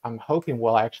 I'm hoping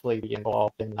we'll actually be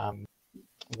involved in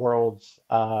world's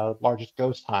largest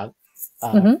ghost hunt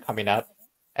Mm-hmm. coming up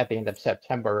at the end of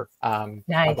September. My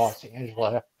Nice. boss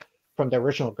Angela from the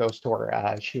original Ghost Tour,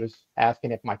 she was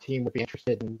asking if my team would be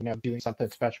interested in doing something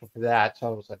special for that. So I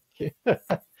was like,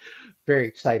 very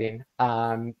exciting.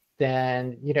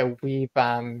 Then we've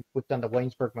done the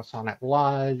Williamsburg Masonic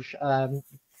Lodge.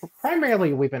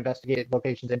 Primarily, we've investigated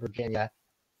locations in Virginia,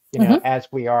 Mm-hmm. as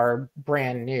we are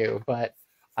brand new, but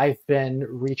I've been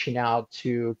reaching out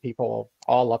to people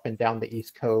all up and down the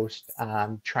East Coast,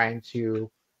 trying to,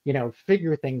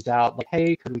 figure things out like,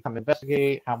 hey, could we come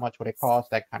investigate? How much would it cost?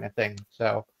 That kind of thing.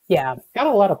 So Yeah. got a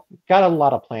lot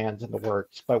of plans in the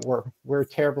works, but we're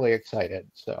terribly excited.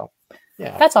 So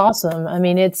yeah. That's awesome. I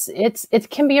mean, it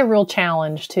can be a real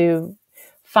challenge to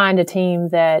find a team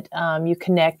that you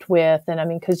connect with, and I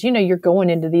mean, because you're going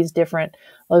into these different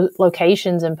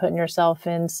locations and putting yourself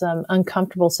in some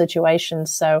uncomfortable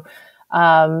situations. So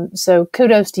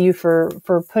kudos to you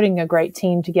for putting a great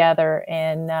team together,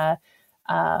 and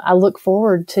I look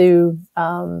forward to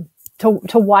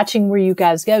watching where you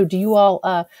guys go. Do you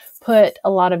all put a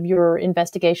lot of your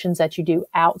investigations that you do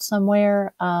out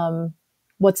somewhere?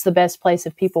 What's the best place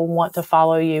if people want to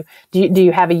follow you? Do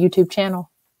you have a YouTube channel?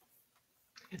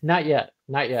 Not yet,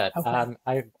 not yet.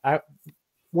 Okay. I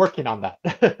working on that.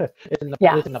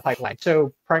 Yeah. It's in the pipeline.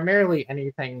 So primarily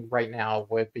anything right now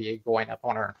would be going up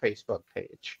on our Facebook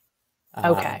page.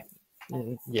 Um, Okay.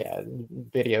 yeah,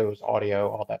 videos, audio,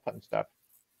 all that fun stuff.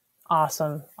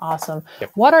 Awesome. Awesome.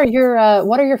 Yep. What are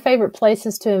your favorite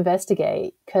places to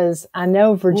investigate? Because I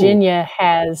know Ooh, Virginia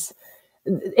has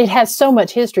so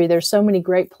much history. There's so many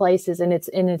great places, and it's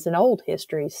an old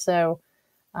history. So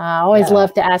I always yeah.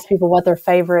 love to ask people what their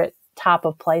favorite type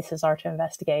of places are to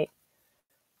investigate.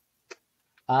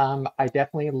 I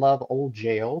definitely love old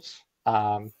jails.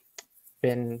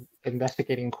 Been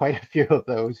investigating quite a few of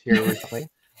those here recently.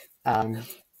 Um,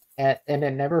 and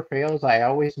it never fails. I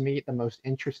always meet the most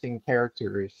interesting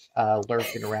characters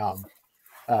lurking around.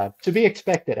 To be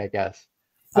expected, I guess.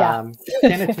 Yeah.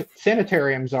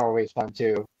 Sanitariums are always fun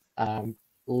too. Um,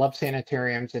 love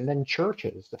sanitariums, and then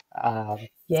churches. Those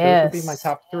would be my Yes.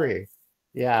 top three.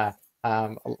 Yeah.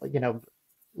 You know,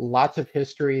 lots of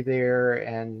history there,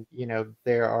 and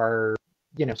there are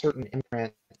certain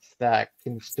imprints that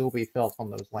can still be felt on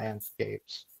those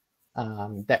landscapes.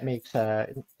 That makes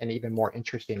an even more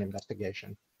interesting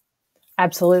investigation.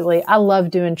 Absolutely. I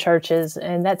love doing churches,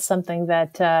 and that's something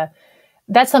that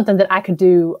I could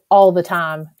do all the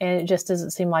time. And it just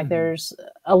doesn't seem like Hmm. there's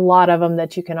a lot of them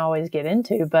that you can always get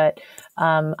into. But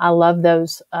I love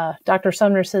those. Dr.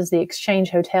 Sumner says the Exchange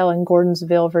Hotel in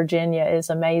Gordonsville, Virginia is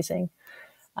amazing.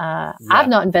 I've Yeah.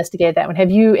 not investigated that one.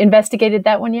 Have you investigated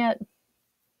that one yet?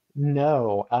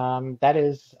 No, that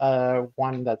is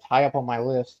one that's high up on my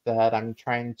list that I'm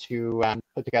trying to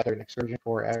put together an excursion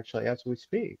for actually as we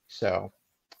speak. So,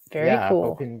 Very yeah, cool.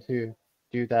 hoping to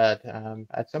do that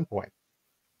at some point.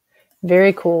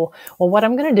 Very cool. Well, what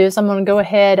I'm going to do is I'm going to go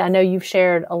ahead. I know you've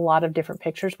shared a lot of different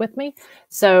pictures with me.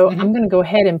 So Hmm. I'm going to go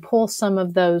ahead and pull some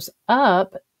of those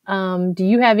up. Do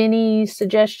you have any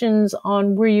suggestions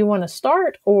on where you want to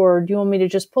start, or do you want me to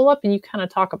just pull up and you kind of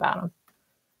talk about them?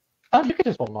 You could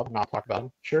just hold them up and I'll talk about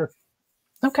them. Sure.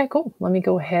 Okay, cool. Let me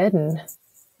go ahead and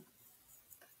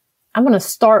I'm going to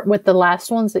start with the last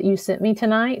ones that you sent me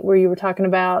tonight, where you were talking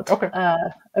about Okay.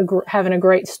 having a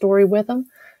great story with them.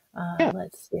 Yeah.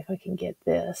 Let's see if I can get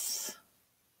this.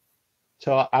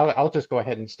 So I'll just go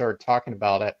ahead and start talking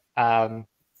about it.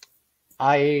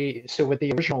 So with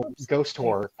the original Oops, Ghost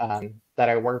there. Tour that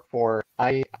I work for,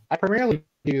 I primarily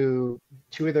do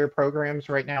two of their programs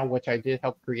right now, which I did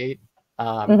help create.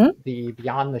 Mm-hmm. The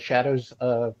Beyond the Shadows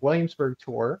of Williamsburg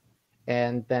tour,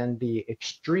 and then the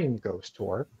Extreme Ghost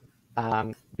Tour.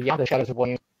 Beyond the Shadows of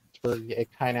Williamsburg, it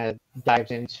kind of dives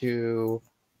into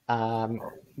um,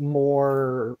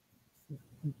 more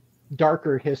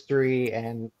darker history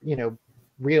and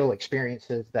real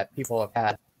experiences that people have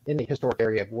had in the historic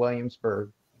area of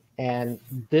Williamsburg. And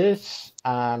this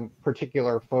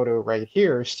particular photo right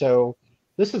here, so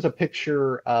this is a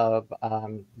picture of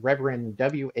Reverend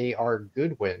W.A.R.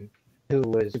 Goodwin, who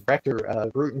was director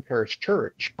of Bruton Parish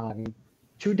Church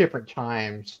two different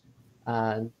times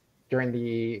uh, during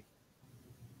the,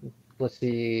 let's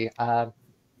see, what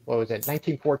was it,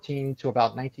 1914 to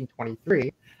about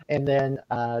 1923, and then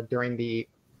during the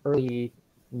early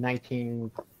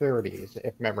 1930s,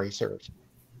 if memory serves.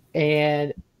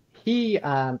 And he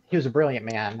was a brilliant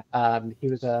man. He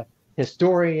was a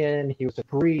historian. He was a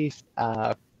priest.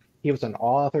 He was an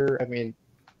author. I mean,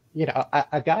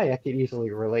 a guy I could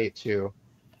easily relate to.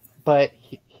 But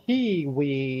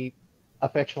we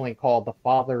affectionately call the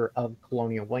father of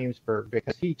colonial Williamsburg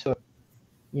because he took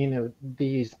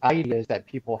these ideas that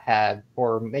people had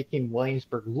for making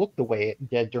Williamsburg look the way it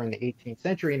did during the 18th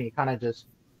century, and he kind of just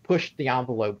pushed the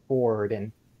envelope forward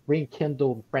and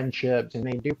rekindled friendships and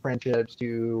made new friendships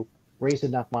to raise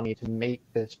enough money to make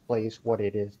this place what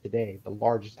it is today, the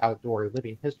largest outdoor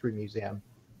living history museum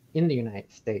in the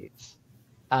United States.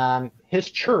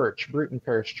 His church, Bruton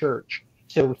Parish Church,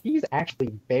 so he's actually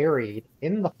buried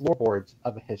in the floorboards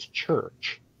of his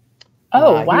church.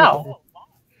 Oh, He was wow.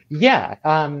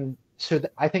 yeah. So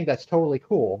I think that's totally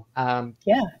cool.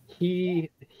 Yeah. He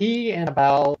and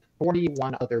about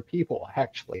 41 other people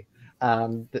actually,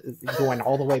 going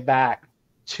all the way back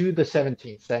to the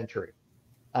 17th century.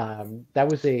 That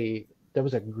was a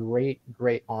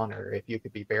great honor if you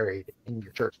could be buried in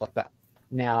your church like that.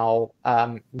 Now,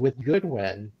 with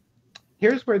Goodwin,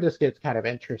 here's where this gets kind of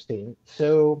interesting.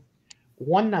 So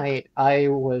one night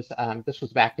this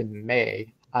was back in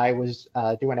May, I was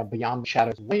doing a Beyond the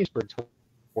Shadows of Williamsburg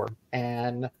tour,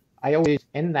 and I always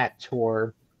end that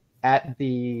tour at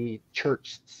the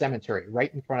church cemetery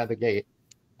right in front of the gate.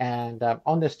 And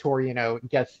on this tour,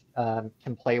 guests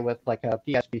can play with like a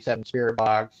PSP7 spirit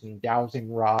box and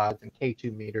dowsing rods and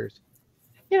K2 meters,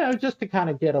 just to kind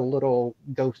of get a little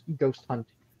ghost hunt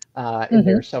in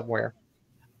there Mm-hmm. somewhere.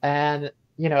 And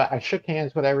I shook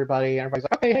hands with everybody, and everybody's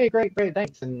like, "Okay, hey, great, great,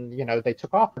 thanks." And they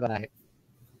took off for the night.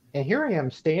 And here I am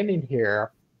standing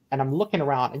here, and I'm looking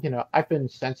around. And I've been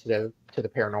sensitive to the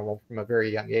paranormal from a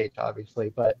very young age, obviously,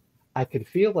 but I could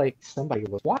feel like somebody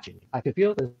was watching me. I could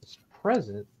feel this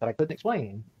presence that I couldn't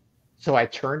explain. So I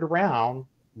turned around,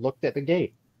 looked at the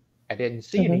gate. I didn't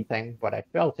see Mm-hmm. anything, but I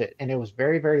felt it, and it was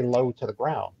very, very low to the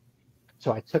ground.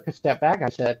 So I took a step back. I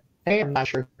said, "Hey, I'm not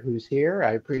sure who's here.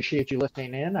 I appreciate you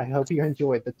listening in. I hope you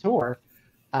enjoyed the tour.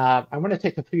 I'm going to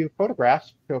take a few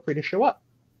photographs. Feel free to show up."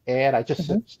 And I just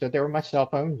Mm-hmm. stood there with my cell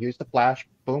phone, used the flash,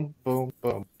 boom, boom,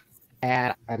 boom.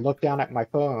 And I look down at my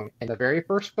phone, and the very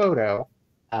first photo,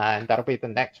 and that'll be the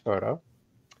next photo,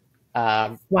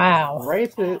 Wow.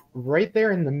 right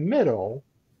there in the middle,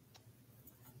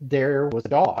 there was a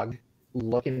dog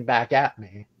looking back at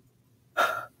me.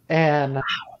 And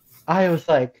I was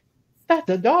like, that's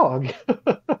a dog.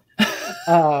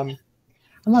 um,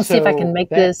 I'm gonna see if I can so make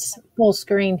that, this full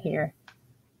screen here.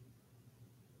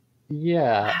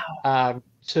 yeah. Wow.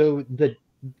 So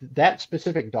that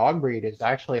specific dog breed is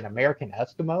actually an American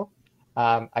Eskimo.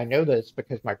 I know this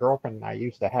because my girlfriend and I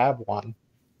used to have one.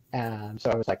 And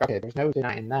so I was like, okay, there's no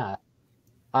denying that.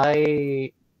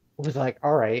 I was like,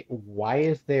 all right, why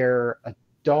is there a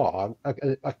dog,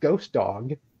 a ghost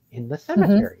dog in the Hmm.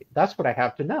 cemetery? That's what I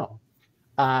have to know.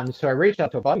 So I reached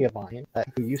out to a buddy of mine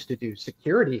who used to do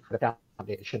security for the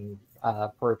foundation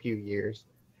for a few years.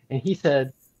 And he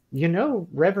said, you know,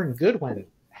 Reverend Goodwin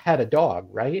had a dog,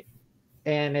 right?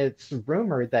 And it's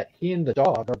rumored that he and the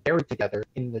dog are buried together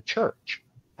in the church.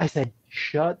 I said,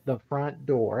 shut the front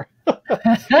door.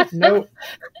 No,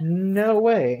 no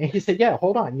way. And he said, yeah,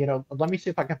 hold on. You know, let me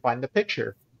see if I can find the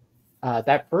picture.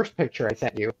 That first picture I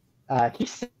sent you, he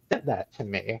sent that to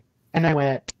me. And I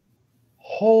went,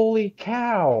 holy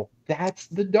cow, that's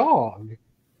the dog.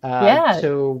 Yeah.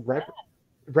 So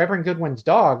Reverend Goodwin's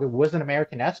dog was an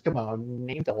American Eskimo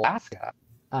named Alaska.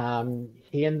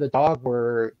 He and the dog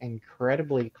were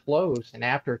incredibly close, and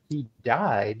after he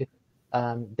died,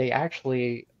 they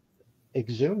actually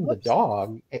exhumed the Whoops.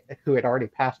 dog who had already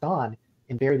passed on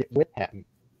and buried it with him.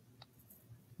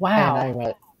 And I Wow.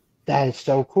 went, that is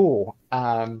so cool.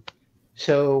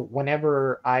 So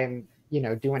whenever I'm, you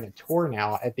know, doing a tour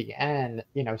now, at the end,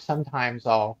 you know, sometimes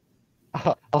I'll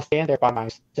stand there by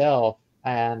myself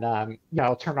and you know,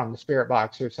 I'll turn on the spirit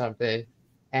box or something,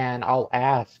 and I'll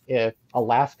ask if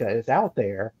Alaska is out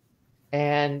there.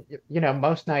 And you know,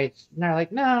 most nights they're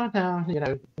like, no, no, you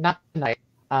know, not tonight.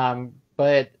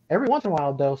 But every once in a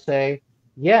while they'll say,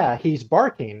 yeah, he's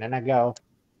barking, and I go,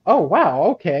 oh wow,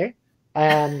 okay.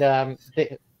 And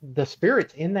the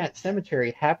spirits in that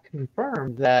cemetery have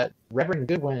confirmed that Reverend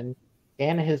Goodwin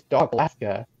and his dog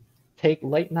Alaska take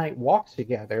late night walks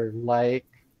together like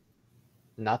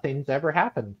nothing's ever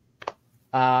happened.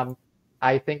 Um,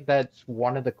 I think that's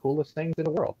one of the coolest things in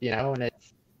the world, you know, and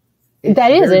it's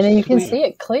That is, very and you can sweet. see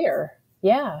it clear.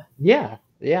 Yeah. Yeah,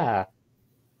 yeah.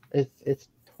 It's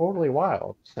totally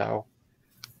wild. So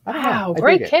I don't know. Wow. I dig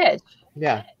Great it. catch.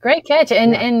 Yeah, Great catch. yeah.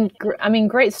 I mean,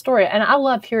 great story. And I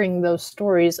love hearing those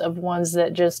stories of ones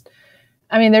that just,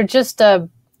 I mean, they're just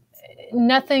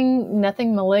nothing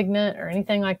malignant or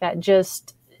anything like that.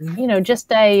 Just, Mhm. you know,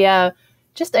 just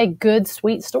a good,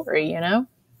 sweet story, you know?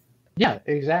 Yeah,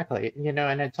 exactly. You know,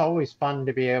 and it's always fun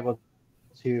to be able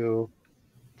to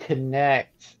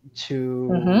connect to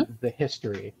Hmm. the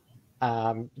history.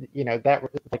 You know, that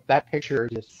like that picture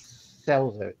just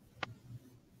sells it.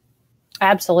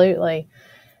 Absolutely.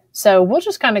 So we'll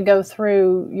just kind of go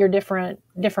through your different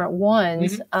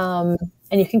ones, Mhm.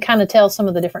 and you can kind of tell some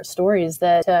of the different stories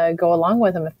that go along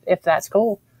with them, if that's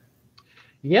cool.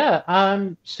 Yeah,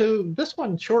 so this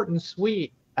one's short and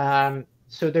sweet.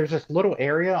 So there's this little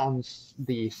area on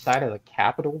the side of the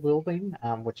Capitol building,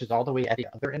 which is all the way at the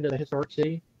other end of the historic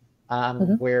city,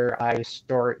 Hmm. where I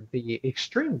start the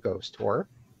Extreme Ghost Tour,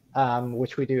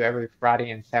 which we do every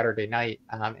Friday and Saturday night.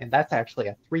 And that's actually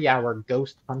a 3 hour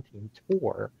ghost hunting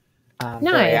tour,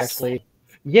 where I Nice. actually,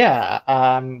 yeah,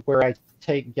 where I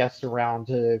take guests around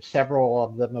to several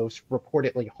of the most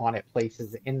reportedly haunted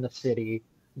places in the city,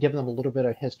 give them a little bit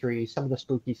of history, some of the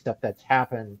spooky stuff that's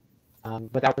happened,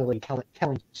 without really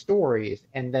telling stories.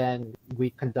 And then we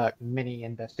conduct many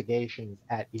investigations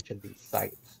at each of these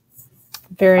sites.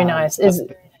 Very Um, nice. a, Is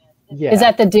yeah.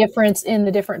 that the difference in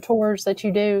the different tours that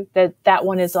you do? That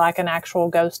one is like an actual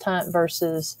ghost hunt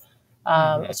versus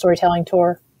a Hmm. storytelling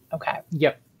tour? Okay.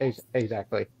 Yep,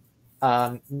 exactly.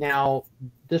 Now,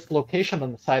 this location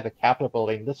on the side of the Capitol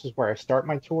building, this is where I start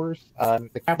my tours.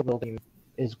 The Capitol building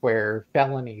is where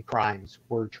felony crimes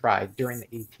were tried during the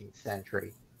 18th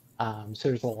century. So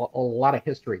there's a lot of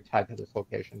history tied to this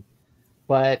location.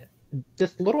 But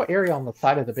this little area on the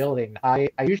side of the building, I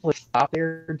usually stop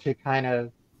there to kind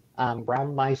of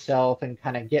ground myself and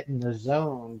kind of get in the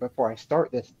zone before I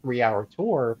start this 3 hour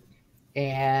tour.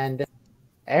 And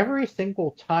every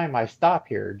single time I stop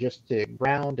here just to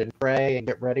ground and pray and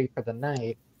get ready for the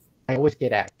night, I always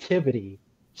get activity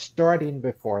starting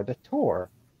before the tour.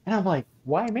 And I'm like,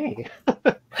 why me?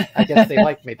 I guess they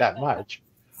like me that much.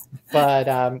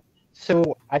 But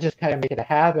so I just kind of make it a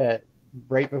habit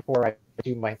right before I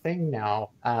do my thing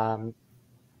now. I'm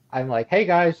like, hey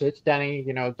guys, it's Denny.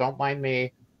 You know, don't mind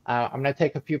me. I'm gonna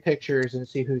take a few pictures and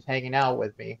see who's hanging out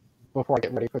with me. before I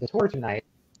get ready for the tour tonight.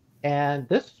 And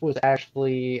this was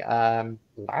actually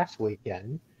last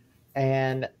weekend,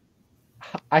 and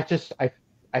I just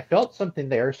I felt something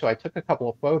there, so I took a couple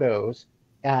of photos,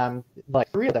 like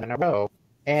 3 of them in a row.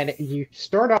 And you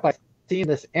start off by seeing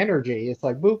this energy. It's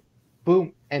like boom,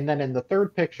 boom, and then in the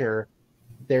third picture,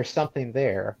 there's something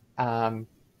there.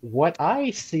 What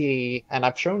I see, and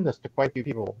I've shown this to quite a few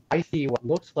people, I see what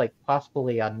looks like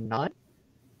possibly a nun,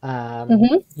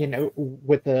 Hmm.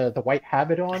 with the white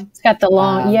habit on. It's got the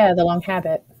long, Um, yeah, the long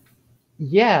habit.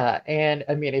 yeah, and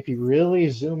I mean, if you really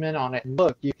zoom in on it and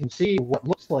look, you can see what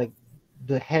looks like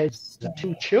the heads of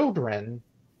 2 children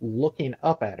looking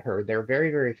up at her. They're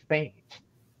very, very faint.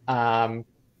 Um,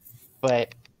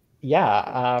 but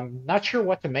yeah, not sure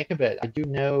what to make of it. I do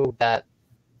know that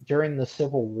during the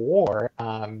Civil War,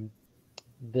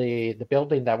 the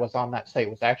building that was on that site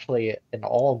was actually an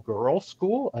all-girls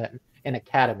school, an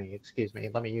academy, excuse me.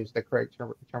 Let me use the correct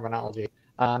terminology.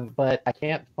 But I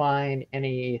can't find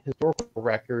any historical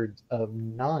records of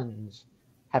nuns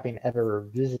having ever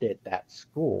visited that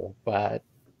school. But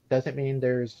doesn't mean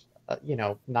there's,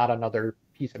 not another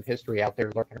piece of history out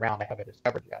there lurking around I haven't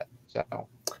discovered yet. So,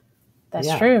 That's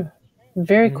yeah. true.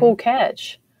 Very Hmm. cool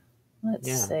catch. Let's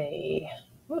Yeah. see.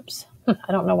 Whoops.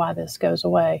 I don't know why this goes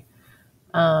away.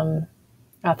 Um,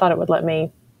 I thought it would let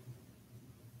me.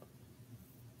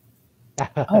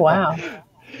 Oh, wow.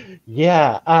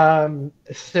 Yeah.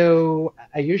 So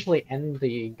I usually end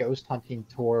the ghost hunting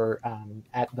tour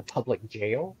at the public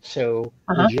jail. So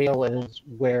the Uh-huh. jail is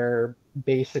where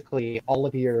basically all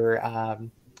of your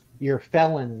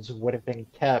felons would have been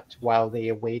kept while they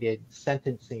awaited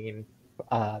sentencing,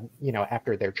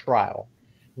 after their trial.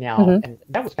 Now, Hmm. and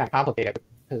that was kind of complicated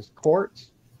because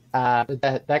courts,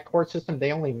 that court system,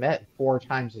 they only met 4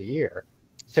 times a year.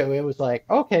 So it was like,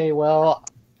 okay, well,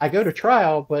 I go to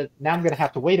trial, but now I'm going to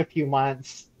have to wait a few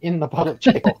months in the public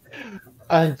jail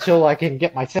until I can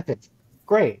get my sentence.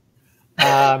 Great.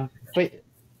 But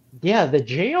yeah, the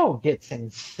jail gets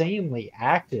insanely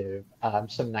active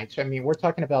some nights. I mean, we're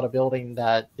talking about a building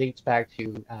that dates back to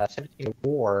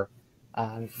 1704.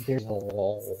 There's a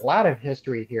lot of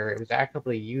history here. It was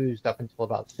actively used up until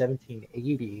about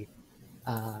 1780.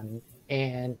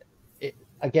 And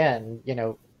again,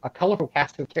 a colorful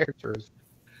cast of characters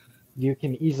you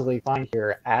can easily find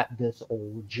here at this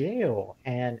old jail.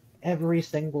 And every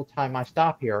single time I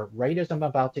stop here, right as I'm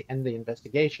about to end the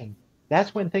investigation,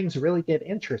 that's when things really get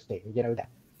interesting.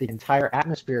 The entire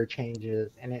atmosphere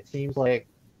changes, and it seems like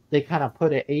they kind of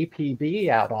put an APB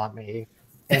out on me,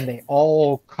 and they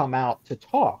all come out to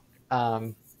talk.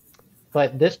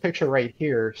 But this picture right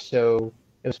here, so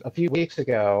it was a few weeks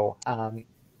ago, I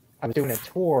was doing a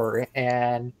tour,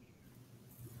 and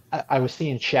I was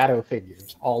seeing shadow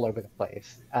figures all over the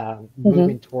place, Hmm.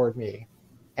 moving toward me,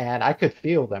 and I could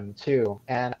feel them too.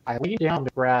 And I leaned down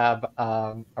to grab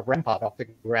a REM pod off the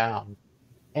ground,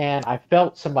 and I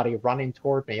felt somebody running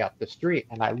toward me up the street.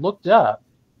 And I looked up,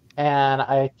 and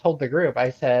I told the group,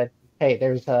 I said, "Hey,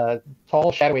 there's a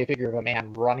tall, shadowy figure of a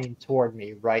man running toward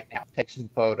me right now. Take some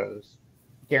photos.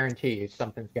 Guarantee you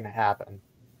something's going to happen."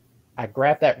 I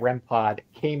grabbed that REM pod,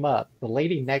 came up. The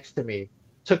lady next to me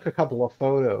took a couple of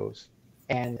photos,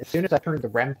 and as soon as I turned the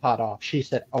REM pod off, she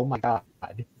said, "Oh my God,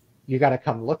 you got to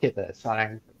come look at this."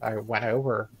 And I went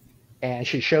over, and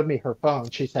she showed me her phone.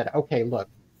 She said, "Okay, look,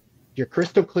 you're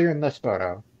crystal clear in this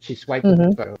photo." She swiped to Hmm.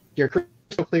 this photo. "You're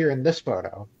crystal clear in this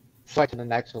photo." Swipe to the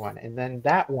next one, and then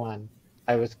that one,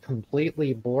 I was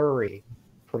completely blurry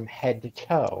from head to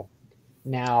toe.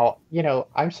 Now,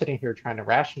 I'm sitting here trying to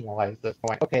rationalize this,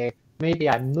 going, okay, maybe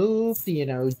I moved,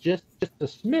 just a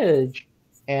smidge,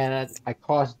 and I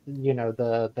caused,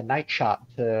 the night shot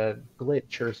to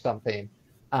glitch or something.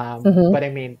 Hmm. But I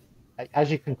mean,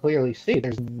 as you can clearly see,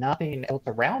 there's nothing else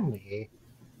around me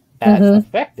that's Hmm.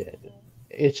 affected.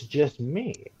 It's just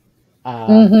me.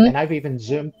 Hmm. And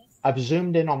I've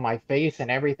zoomed in on my face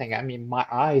and everything. I mean, my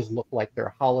eyes look like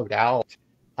they're hollowed out.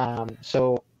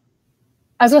 So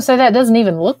I was going to say that doesn't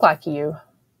even look like you.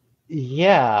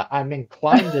 yeah, I'm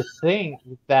inclined to think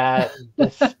that the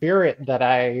spirit that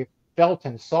I felt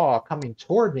and saw coming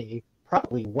toward me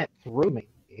probably went through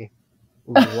me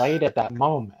right at that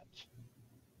moment.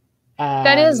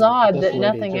 That is And odd this that lady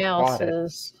nothing just else caught it.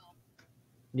 is.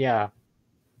 Yeah,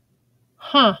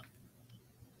 Huh.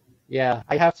 yeah.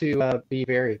 I have to be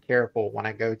very careful when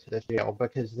I go to the jail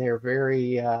because they're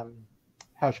very,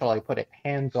 how shall I put it,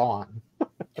 hands-on.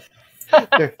 I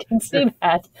They're, can see they're,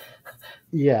 that.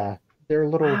 yeah, they're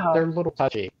Wow. a little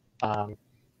touchy.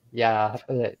 Yeah,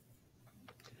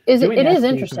 It doing is Estes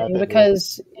interesting method.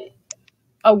 because,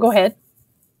 oh, go ahead.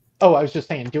 Oh, I was just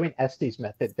saying, doing Estes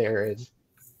method there is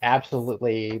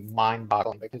absolutely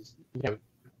mind-boggling because,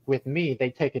 with me, they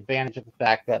take advantage of the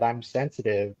fact that I'm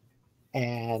sensitive,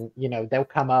 and they'll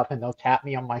come up and they'll tap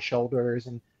me on my shoulders,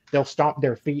 and they'll stomp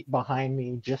their feet behind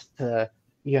me just to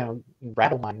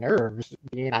rattle my nerves,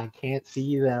 being I can't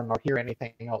see them or hear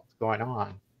anything else going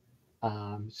on.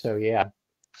 So yeah,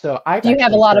 so I've Do you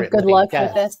have a actually lot of started good letting luck with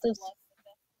guests. Estes?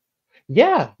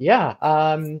 Yeah, yeah.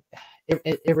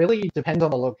 It really depends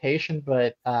on the location,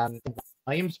 but in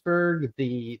Williamsburg,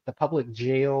 the public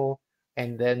jail,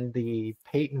 and then the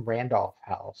Peyton Randolph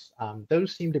house,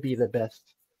 those seem to be the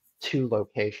best two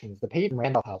locations. The Peyton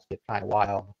Randolph house gets kind of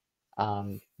wild.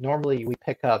 Normally, we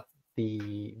pick up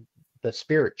the the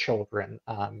spirit children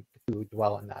who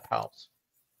dwell in that house.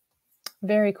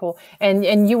 Very cool.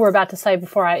 And you were about to say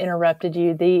before I interrupted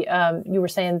you, the you were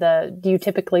saying do you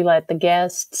typically let the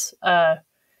guests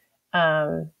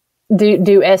um,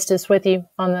 do Estes with you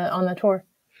on the tour?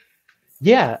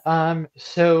 Yeah.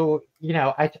 So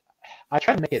I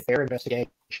try to make it their investigation.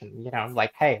 I'm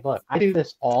like, hey, look, I do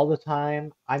this all the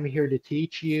time. I'm here to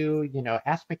teach you.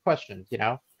 Ask me questions.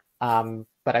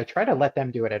 But I try to let them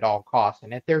do it at all costs.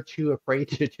 And if they're too afraid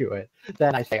to do it,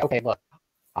 then I say, okay, look,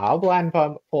 I'll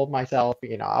blindfold myself.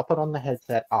 I'll put on the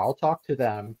headset. I'll talk to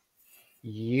them.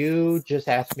 You just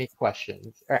ask me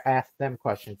questions or ask them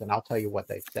questions, and I'll tell you what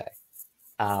they say.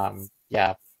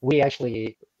 Yeah, we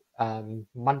actually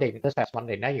this past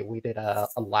Monday night we did a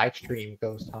live stream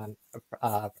ghost hunt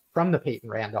from the Peyton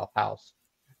Randolph house,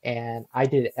 and I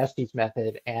did Estes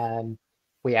method, and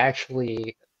we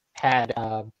actually had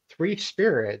three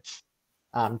spirits,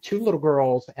 two little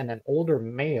girls and an older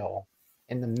male.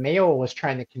 And the male was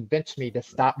trying to convince me to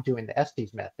stop doing the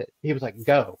Estes method. He was like,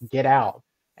 "Go, get out."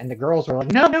 And the girls were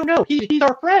like, "No, no, no, he's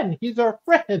our friend. He's our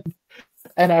friend."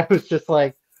 And I was just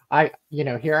like,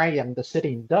 here I am, the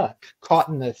sitting duck, caught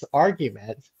in this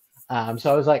argument.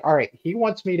 So I was like, all right, he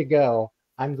wants me to go.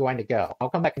 I'm going to go. I'll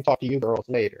come back and talk to you girls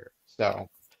later. So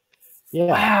yeah,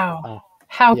 Wow,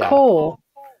 how yeah, cool!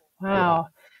 yeah.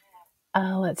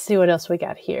 Wow. Let's see what else we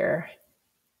got here.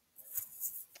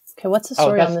 Okay, what's the Oh,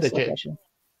 story on that's the this jail. location?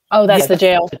 Oh, that's Yeah, the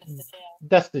jail.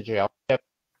 that's the jail. Yep,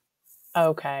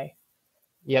 Okay.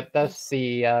 yep. That's Let's-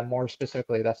 the more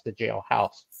specifically, that's the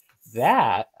jailhouse.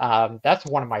 That's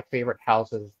one of my favorite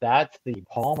houses. That's the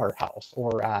Palmer House,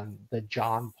 or the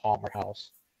John Palmer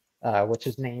House, which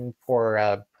is named for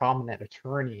a prominent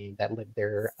attorney that lived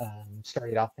there.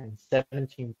 Started off in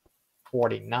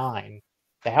 1749.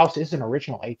 The house is an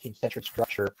original 18th century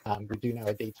structure. We do know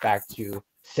it dates back to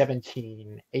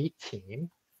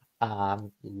 1718. A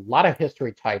lot of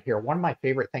history tied here. One of my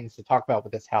favorite things to talk about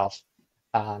with this house,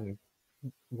 um,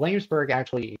 Williamsburg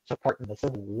actually took part in the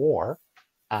Civil War.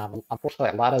 Unfortunately,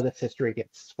 a lot of this history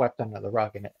gets swept under the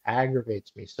rug, and it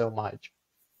aggravates me so much.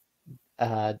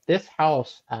 This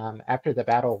house, after the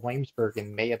Battle of Williamsburg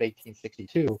in May of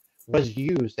 1862, was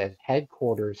used as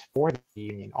headquarters for the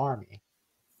Union Army.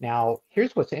 Now,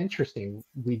 here's what's interesting.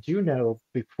 We do know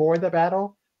before the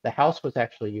battle, the house was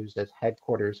actually used as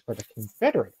headquarters for the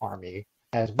Confederate Army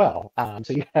as well.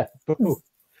 So you have both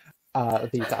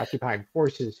these occupying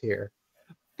forces here.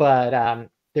 But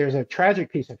there's a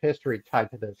tragic piece of history tied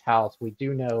to this house. We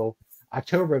do know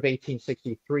October of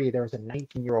 1863, there was a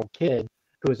 19-year-old kid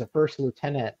who was a first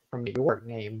lieutenant from New York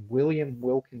named William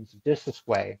Wilkins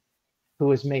Dissisway, who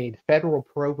was made federal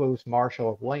provost marshal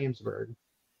of Williamsburg.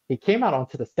 He came out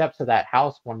onto the steps of that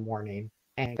house one morning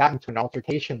and got into an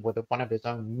altercation with one of his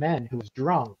own men who was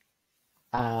drunk.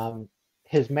 Um,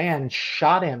 his man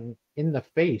shot him in the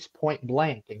face point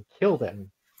blank and killed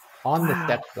him on the Wow.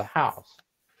 steps of the house.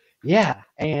 Yeah,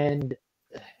 and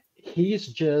he's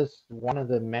just one of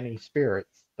the many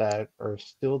spirits that are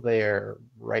still there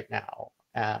right now.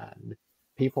 And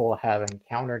people have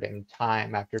encountered him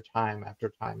time after time after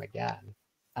time again.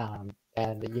 And,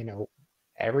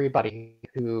 everybody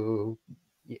who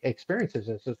experiences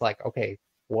this is like, okay,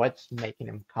 what's making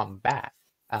him come back?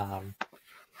 Um,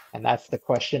 and that's the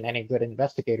question any good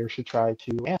investigator should try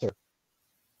to answer.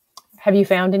 Have you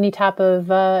found any type of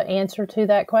answer to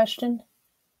that question?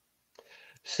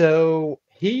 So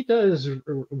he does.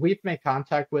 We've made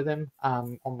contact with him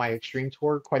on my extreme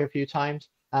tour quite a few times.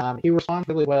 He responds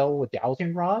really well with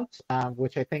dowsing rods,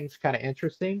 which I think is kind of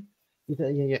interesting.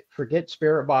 Forget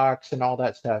spirit box and all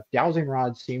that stuff. Dowsing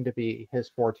rods seem to be his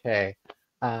forte.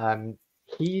 Um,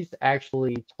 he's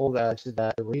actually told us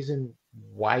that the reason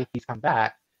why he's come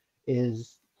back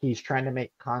is he's trying to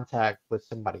make contact with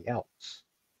somebody else,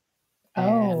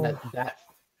 and Oh, that's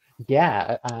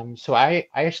yeah. So I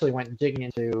actually went digging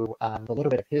into the little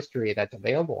bit of history that's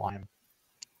available on him.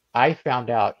 I found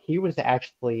out he was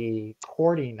actually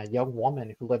courting a young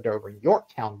woman who lived over in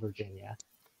Yorktown, Virginia.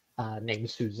 named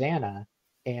Susanna,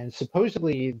 and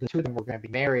supposedly the two of them were going to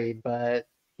be married, but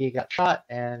he got shot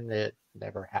and it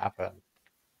never happened.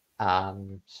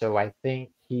 So I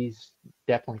think he's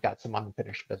definitely got some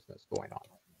unfinished business going on.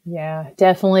 Yeah,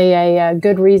 definitely a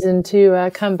good reason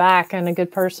to come back, and a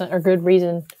good person or good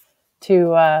reason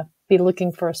to be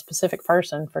looking for a specific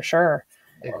person for sure.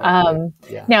 Exactly.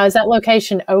 Yeah. Now, is that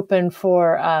location open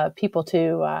for people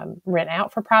to rent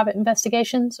out for private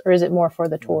investigations, or is it more for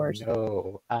the tours?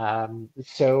 No.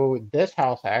 So this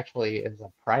house actually is a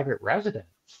private residence.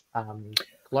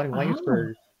 Colonial Oh,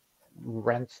 Williamsburg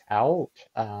rents out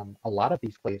a lot of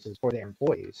these places for their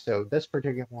employees. So this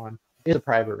particular one is a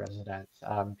private residence.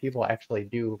 People actually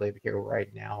do live here right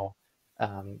now,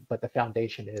 but the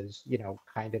foundation is,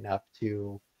 kind enough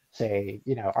to say,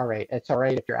 all right, it's all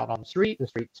right if you're out on the street. The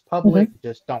street's public. hmm,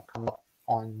 Just don't come up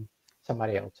on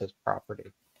somebody else's property.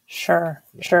 sure,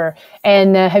 Yeah. sure.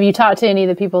 And have you talked to any of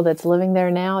the people that's living there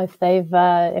now, if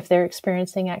they're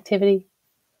experiencing activity?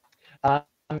 Um,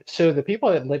 so the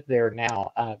people that live there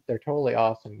now, they're totally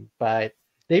awesome, but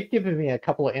they've given me a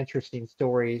couple of interesting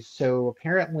stories. So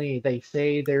apparently they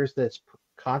say there's this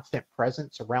constant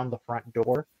presence around the front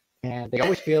door, and they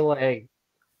always feel like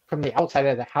from the outside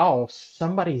of the house,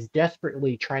 somebody's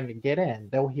desperately trying to get in.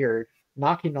 They'll hear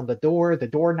knocking on the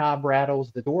doorknob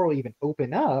rattles, the door will even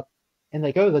open up, and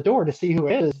they go to the door to see who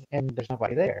it is, and there's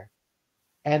nobody there.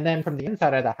 And then from the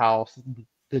inside of the house,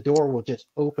 the door will just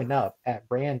open up at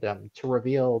random to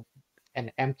reveal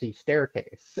an empty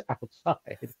staircase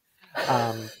outside.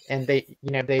 And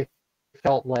they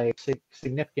felt like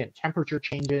significant temperature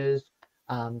changes.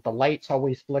 The lights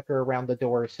always flicker around the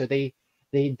door, so they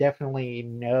definitely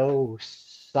know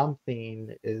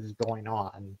something is going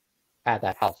on at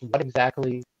that house. What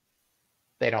exactly,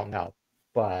 they don't know,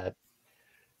 but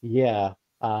yeah,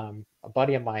 a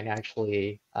buddy of mine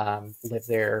actually lived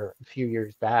there a few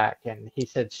years back, and he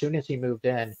said as soon as he moved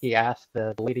in, he asked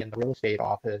the lady in the real estate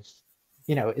office,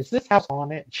 is this house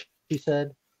haunted? She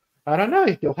said, I don't know.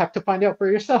 You'll have to find out for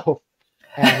yourself.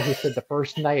 And he said the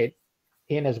first night,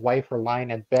 he and his wife were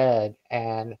lying in bed,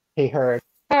 and he heard,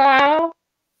 hello,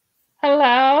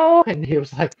 hello, and he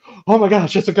was like, oh my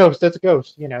gosh, it's a ghost, it's a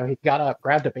ghost. He got up,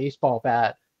 grabbed a baseball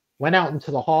bat, went out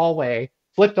into the hallway,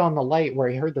 flipped on the light where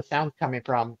he heard the sound coming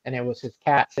from, and it was his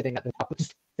cat sitting at the top of the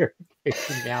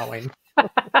staircase meowing.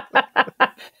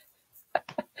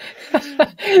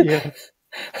 Yeah,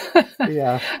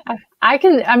 yeah.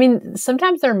 I mean,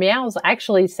 sometimes their meows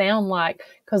actually sound like,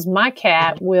 because my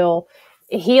cat will,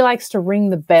 he likes to ring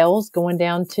the bells going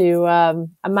down to,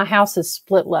 my house is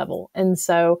split level. And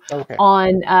so Okay.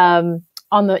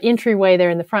 on the entryway there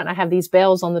in the front, I have these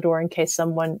bells on the door in case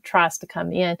someone tries to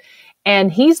come in.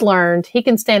 And he's learned he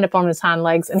can stand up on his hind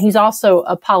legs, and he's also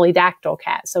a polydactyl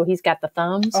cat. So he's got the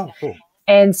thumbs. Oh, cool.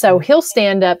 And so he'll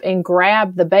stand up and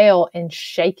grab the bell and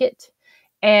shake it.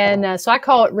 And so I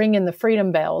call it ringing the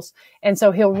freedom bells. And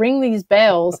so he'll ring these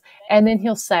bells, and then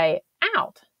he'll say,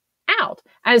 out, out.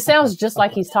 And it sounds just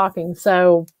like he's talking.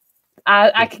 So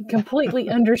I can completely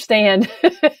understand.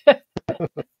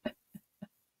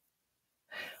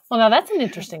 Well, now that's an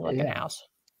interesting looking Yeah. house.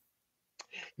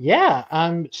 Yeah.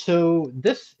 So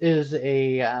this is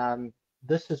a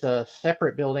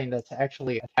separate building that's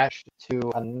actually attached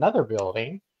to another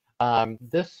building.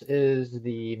 This is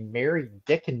the Mary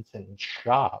Dickinson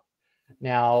shop.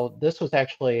 Now, this was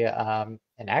actually an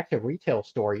active retail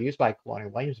store used by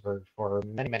Colonial Williamsburg for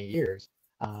many, many years.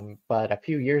 But a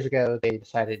few years ago, they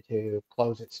decided to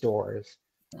close its doors,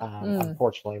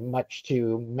 unfortunately, much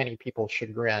to many people's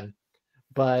chagrin.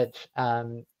 But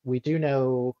we do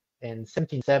know in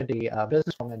 1770, a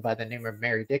businesswoman by the name of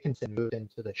Mary Dickinson moved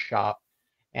into the shop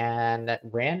and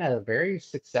ran a very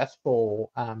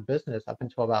successful business up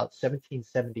until about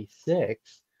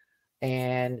 1776.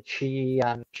 And she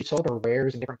sold her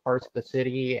wares in different parts of the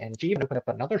city, and she even opened up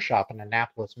another shop in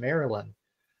Annapolis, Maryland.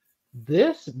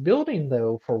 This building,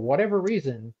 though, for whatever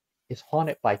reason, is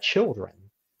haunted by children.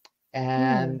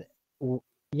 Mm.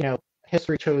 And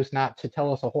history chose not to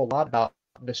tell us a whole lot about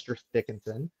Mistress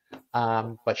Dickinson,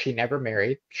 but she never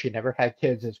married. She never had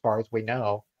kids, as far as we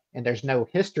know. And there's no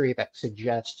history that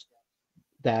suggests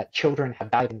that children have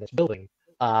died in this building.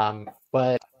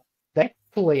 But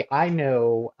thankfully, I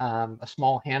know a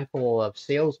small handful of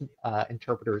sales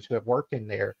interpreters who have worked in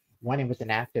there when it was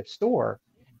an active store.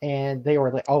 And they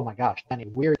were like, oh my gosh, Danny,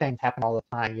 weird things happen all the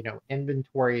time.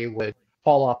 Inventory would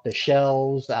fall off the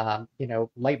shelves,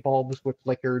 light bulbs would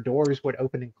flicker, doors would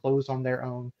open and close on their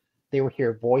own. They would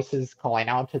hear voices calling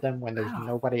out to them when there's Wow.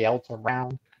 nobody else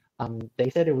around. They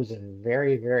said it was a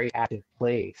very, very active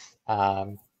place.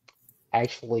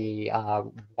 actually,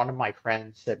 one of my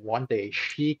friends said one day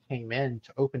she came in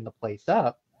to open the place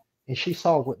up and she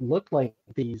saw what looked like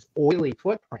these oily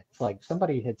footprints, like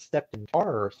somebody had stepped in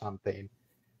tar or something,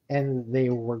 and they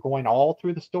were going all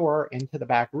through the store into the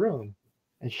back room.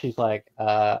 And she's like,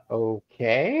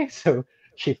 okay. So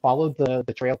she followed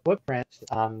the trail of footprints.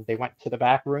 They went to the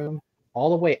back room, all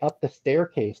the way up the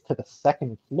staircase to the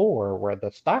second floor where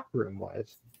the stock room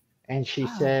was. And she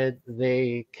Wow. said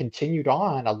they continued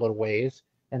on a little ways,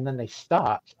 and then they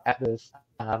stopped at this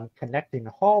connecting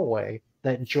hallway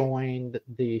that joined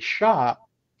the shop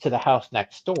to the house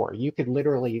next door. You could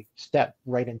literally step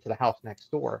right into the house next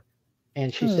door.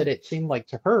 And she Hmm. said it seemed like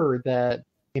to her that,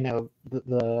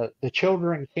 the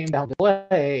children came down to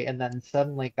play and then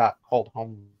suddenly got called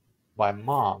home by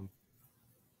mom,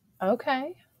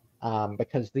 Okay.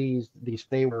 because these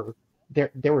they were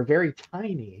very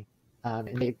tiny,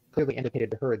 and they clearly indicated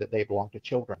to her that they belonged to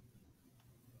children.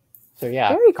 So yeah,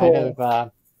 Very kind cool.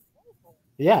 of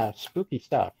yeah, spooky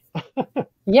stuff.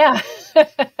 Yeah.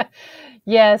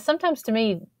 Yeah. Sometimes to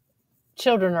me,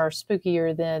 children are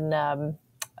spookier than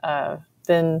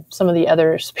some of the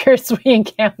other spirits we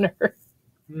encounter.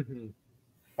 Hmm.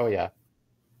 Oh yeah.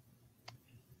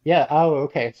 Yeah. Oh,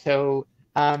 okay. So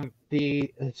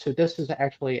the so this is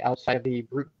actually outside of the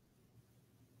Bruton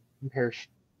Parish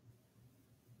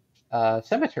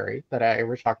cemetery that I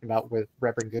was talking about with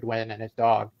Reverend Goodwin and his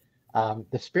dog.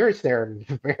 The spirits there are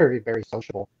very, very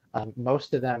sociable.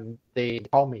 Most of them, they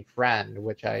call me friend,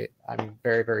 which I'm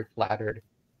very, very flattered.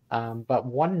 But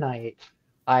one night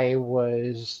I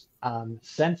was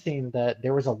sensing that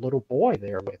there was a little boy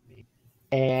there with me.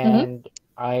 Hmm. And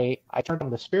I turned on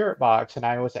the spirit box and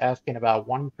I was asking about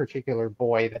one particular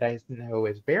boy that I know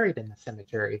is buried in the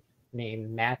cemetery named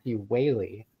Matthew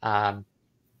Whaley.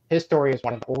 His story is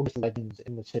one of the oldest legends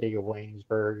in the city of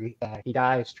Williamsburg. He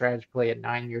dies tragically at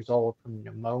 9 years old from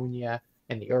pneumonia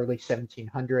in the early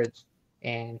 1700s,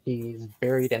 and he's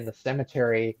buried in the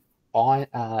cemetery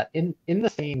in the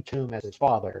same tomb as his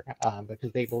father,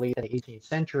 because they believed in the 18th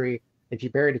century if you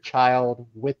buried a child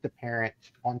with the parent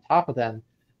on top of them,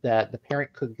 that the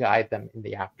parent could guide them in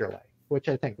the afterlife, which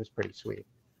I think was pretty sweet.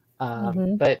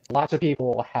 Hmm. But lots of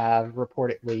people have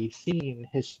reportedly seen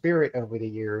his spirit over the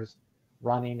years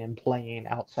running and playing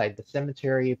outside the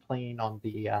cemetery, playing on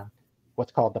the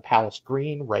what's called the Palace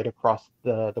Green, right across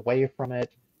the way from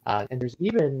it. And there's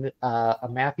even a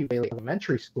Matthew Bailey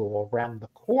Elementary School around the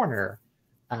corner,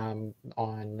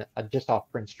 on just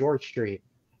off Prince George Street.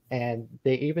 And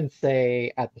they even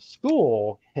say at the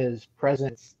school his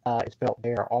presence is felt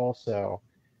there also.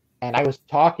 And I was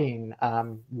talking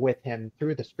with him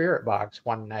through the spirit box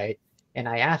one night, and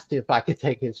I asked if I could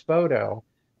take his photo,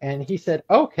 and he said,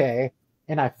 okay.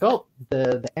 And I felt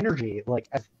the energy like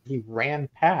as he ran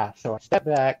past. So I stepped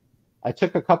back, I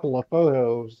took a couple of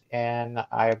photos, and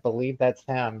I believe that's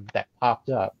him that popped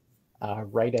up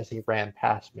right as he ran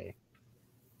past me.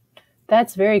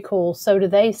 That's very cool. So do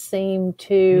they seem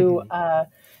to? Hmm.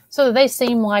 So do they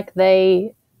seem like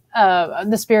the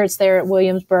spirits there at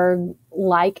Williamsburg,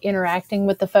 like interacting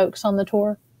with the folks on the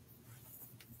tour?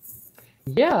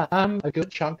 Yeah, a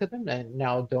good chunk of them. And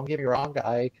now, don't get me wrong,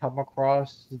 I come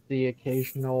across the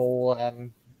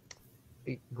occasional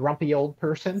grumpy old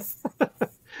person.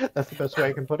 That's the best way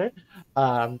I can put it.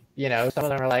 Some of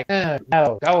them are like,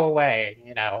 no, go away.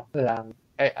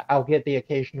 I'll get the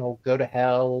occasional go to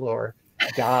hell or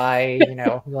die.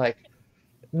 Like,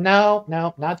 no,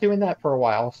 no, not doing that for a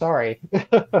while. Sorry.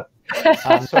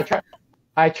 So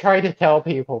I try to tell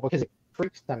people because it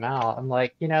freaks them out. I'm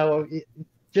like,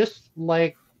 just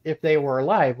like if they were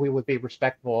alive, we would be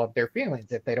respectful of their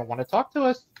feelings. If they don't want to talk to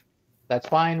us, that's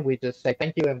fine. We just say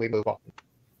thank you and we move on.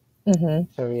 Hmm.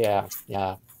 So yeah,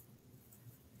 yeah.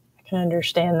 I can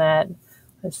understand that.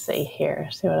 Let's see here.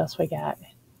 See what else we got.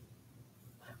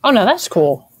 Oh no, that's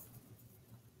cool.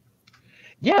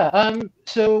 Yeah,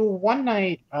 so one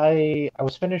night I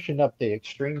was finishing up the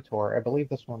Extreme tour. I believe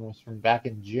this one was from back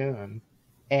in June.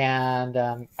 And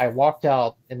I walked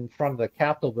out in front of the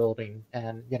Capitol building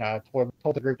and, I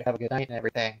told the group to have a good night and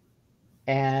everything.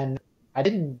 And I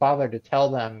didn't bother to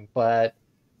tell them, but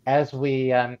as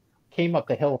we came up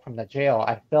the hill from the jail,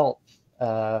 I felt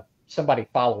somebody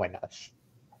following us.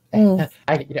 Mm.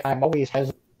 I'm always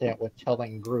hesitant with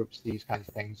telling groups these kinds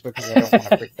of things because I don't want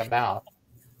to freak them out.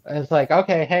 And it's like,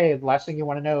 okay, hey, the last thing you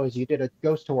want to know is you did a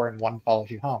ghost tour and one follows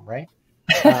you home, right?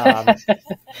 Um,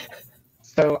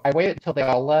 so I waited until they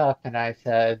all left and I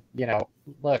said,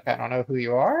 look, I don't know who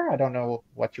you are. I don't know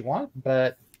what you want,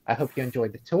 but I hope you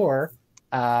enjoyed the tour.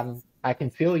 I can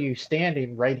feel you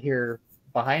standing right here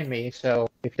behind me. So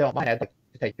if you don't mind, I'd like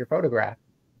to take your photograph.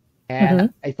 And Hmm.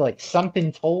 I feel like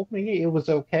something told me it was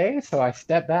okay. So I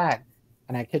stepped back,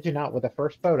 and I kid you not, with the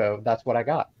first photo, that's what I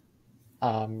got.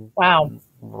 Um, Wow.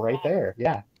 right there.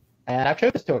 Yeah. And I've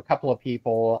showed this to a couple of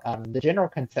people. The general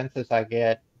consensus I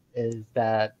get is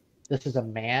that this is a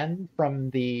man from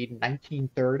the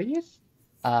 1930s.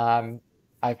 Um,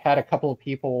 I've had a couple of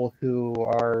people who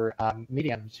are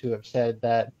mediums who have said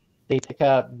that they pick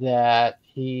up that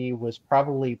he was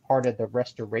probably part of the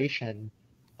restoration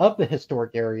of the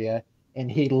historic area, and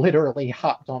he literally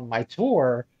hopped on my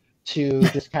tour to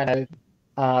just kind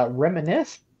of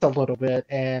reminisce a little bit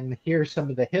and hear some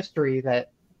of the history that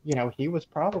he was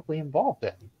probably involved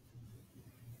in.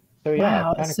 So yeah,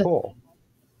 Wow. kind of So, cool.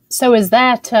 so is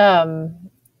that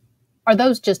are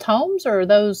those just homes, or are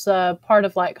those part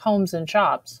of like homes and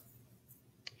shops?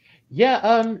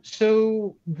 Yeah,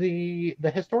 so the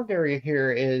historic area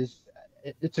here is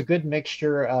it's a good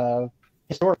mixture of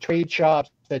historic trade shops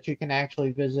that you can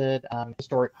actually visit,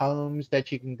 historic homes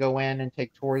that you can go in and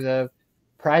take tours of,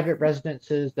 private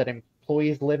residences that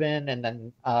employees live in, and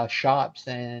then shops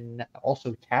and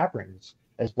also taverns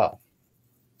as well.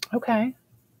 Okay.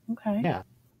 Okay. Yeah.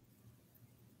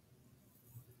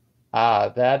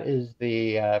 That is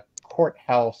the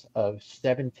courthouse of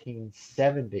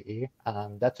 1770.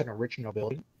 That's an original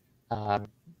building. Um,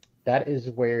 that is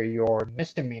where your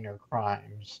misdemeanor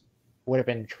crimes would have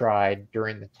been tried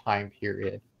during the time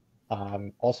period.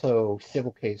 Also,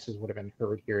 civil cases would have been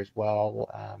heard here as well.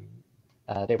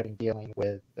 They would have been dealing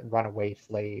with runaway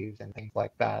slaves and things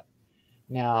like that.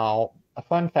 Now, a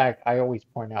fun fact I always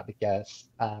point out to guests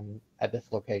at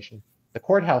this location, the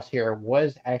courthouse here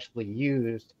was actually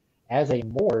used as a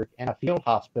morgue and a field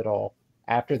hospital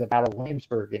after the Battle of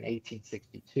Williamsburg in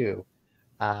 1862.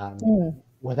 Um, Mm.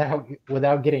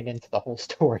 without getting into the whole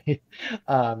story,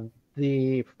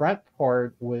 the front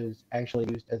part was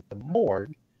actually used as the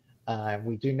morgue.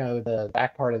 We do know the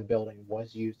back part of the building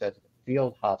was used as a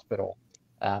field hospital.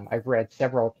 I've read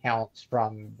several accounts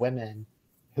from women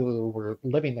who were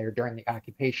living there during the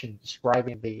occupation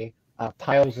describing the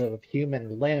piles of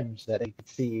human limbs that they could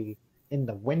see in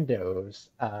the windows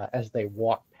as they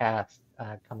walked past,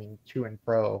 coming to and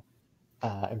fro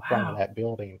in front of Wow. that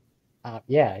building.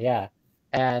 Yeah, yeah.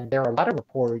 And there are a lot of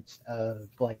reports of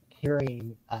like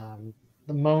hearing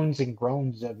the moans and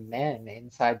groans of men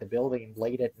inside the building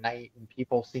late at night, and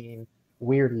people seeing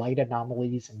weird light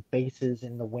anomalies and faces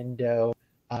in the window.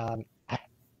 Um, I,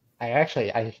 I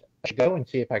should go and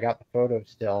see if I got the photo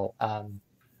still.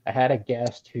 I had a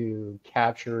guest who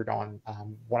captured on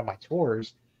one of my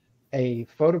tours a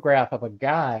photograph of a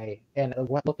guy in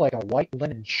what looked like a white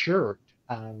linen shirt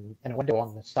in a window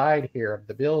on the side here of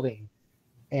the building,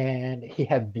 and he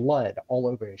had blood all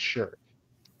over his shirt.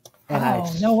 And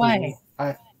Oh, no way.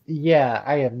 yeah,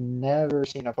 I have never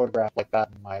seen a photograph like that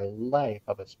in my life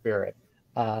of a spirit.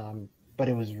 Um, but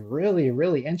it was really,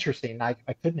 really interesting. I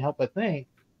couldn't help but think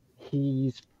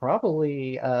he's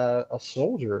probably a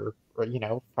soldier, or,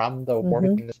 from the war Hmm.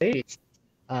 between the states,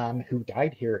 who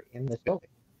died here in this building.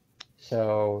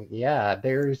 So yeah,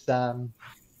 there's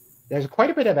quite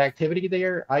a bit of activity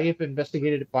there. I have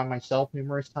investigated it by myself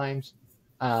numerous times.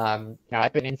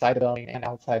 I've been inside the building and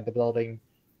outside the building.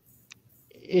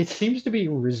 It seems to be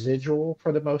residual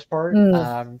for the most part,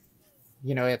 Mm.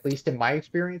 at least in my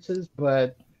experiences,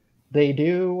 but they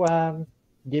do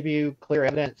give you clear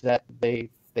evidence that they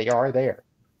are there,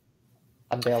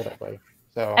 undoubtedly.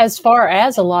 So, As far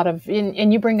as a lot of,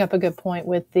 and you bring up a good point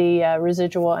with the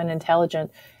residual and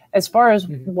intelligent, as far as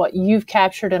mhm. what you've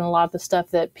captured and a lot of the stuff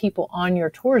that people on your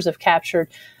tours have captured,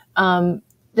 um,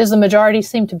 does the majority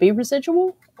seem to be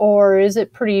residual, or is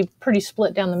it pretty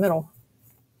split down the middle?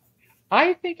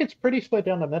 I think it's pretty split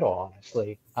down the middle,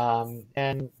 honestly.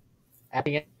 And at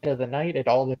the end of the night, it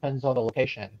all depends on the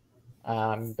location.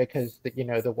 Because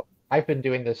I've been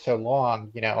doing this so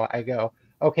long, I go,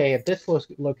 okay, if this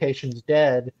location's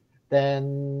dead,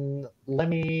 then let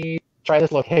me try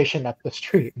this location up the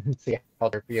street and see how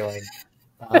they're feeling.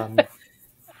 Um,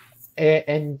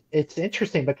 and it's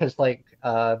interesting because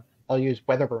I'll use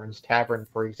Weatherburn's Tavern,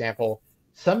 for example.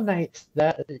 Some nights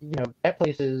that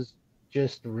place is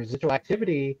just residual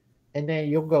activity, and then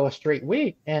you'll go a straight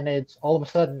week and it's all of a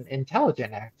sudden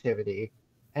intelligent activity,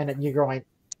 and then you're going,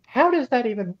 how does that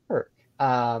even work?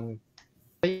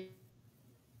 But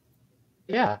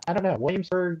yeah, I don't know.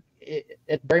 Williamsburg,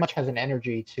 it very much has an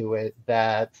energy to it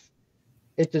that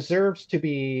it deserves to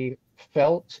be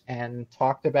felt and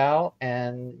talked about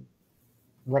and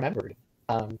remembered.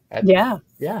 Yeah,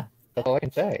 Yeah, that's all I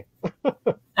can say.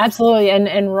 absolutely.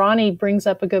 And Ronnie brings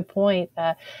up a good point.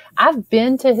 I've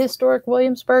been to historic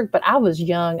Williamsburg, but I was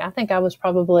young. I think I was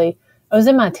probably I was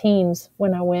in my teens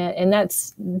when I went, and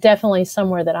that's definitely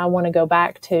somewhere that I want to go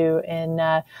back to. And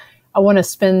I want to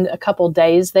spend a couple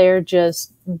days there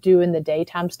just doing the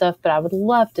daytime stuff. But I would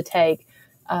love to take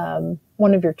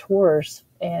one of your tours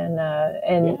Yeah.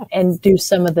 and do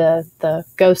some of the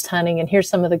ghost hunting and hear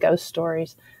some of the ghost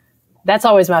stories. That's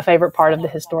always my favorite part of the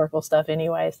historical stuff,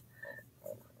 anyways.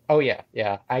 Oh yeah,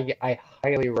 yeah. I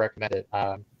highly recommend it.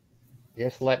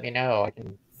 Just let me know. I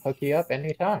can hook you up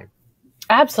anytime.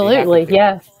 Be happy Absolutely, to.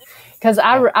 yes. Because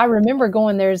Yeah. I remember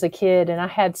going there as a kid, and I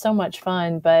had so much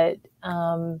fun. But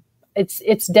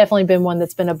it's definitely been one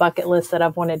that's been a bucket list that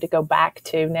I've wanted to go back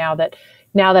to now that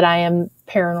I am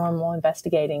paranormal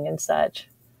investigating and such.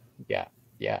 Yeah,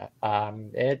 yeah.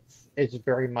 It's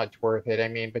very much worth it. I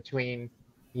mean, between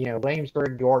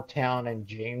Williamsburg, Yorktown, and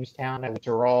Jamestown, which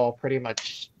are all pretty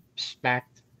much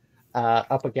smacked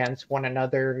up against one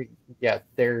another. Yeah,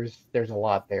 there's a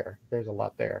lot there. There's a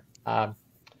lot there.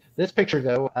 This picture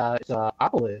though is an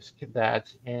obelisk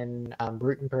that's in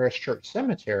Bruton Parish Church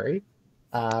Cemetery.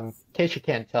 In case you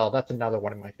can't tell, that's another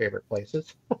one of my favorite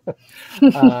places.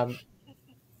 Um,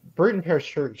 Bruton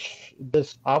Parish Church,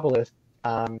 this obelisk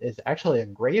is actually a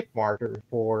grave marker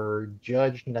for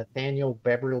Judge Nathaniel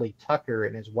Beverly Tucker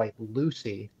and his wife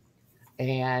Lucy.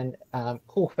 And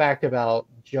cool fact about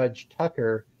Judge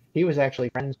Tucker, he was actually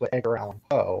friends with Edgar Allan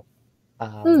Poe.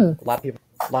 Hmm. A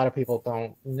lot of people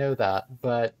don't know that,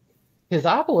 but his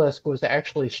obelisk was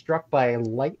actually struck by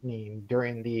lightning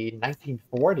during the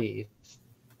 1940s,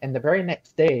 and the very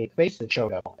next day, faces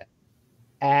showed up on it.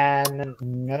 And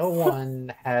no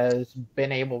one has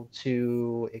been able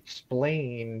to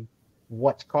explain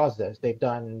what's caused this. They've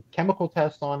done chemical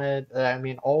tests on it, I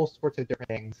mean, all sorts of different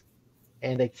things,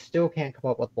 and they still can't come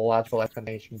up with a logical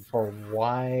explanation for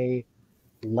why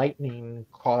lightning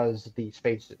caused these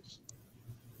faces.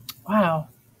 Wow,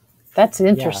 that's Yeah,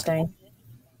 interesting.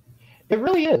 it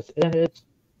really is, and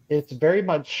it's very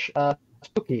much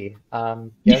spooky.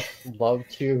 Guests love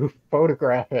to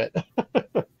photograph it.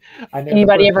 I know the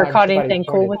Anybody first ever time caught somebody anything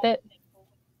cool pointed.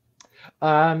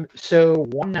 with it? So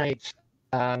one night,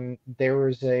 there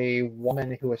was a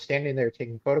woman who was standing there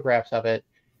taking photographs of it,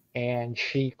 and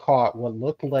she caught what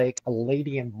looked like a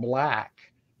lady in black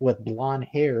with blonde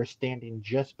hair standing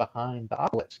just behind the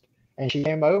obelisk. And she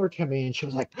came over to me and she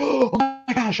was like, oh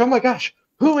my gosh,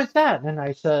 who is that?" And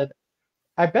I said,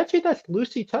 "I bet you that's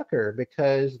Lucy Tucker,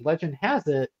 because legend has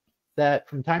it that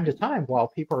from time to time, while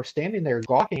people are standing there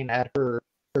gawking at her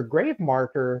grave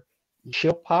marker,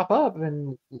 she'll pop up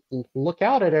and look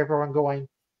out at everyone going,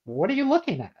 'What are you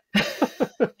looking at?'"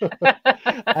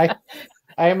 I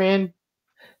I mean,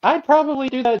 I'd probably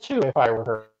do that too if I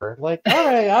were her. Like,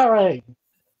 all right,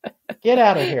 get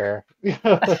out of here.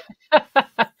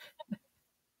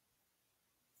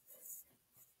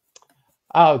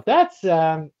 Oh, that's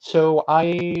so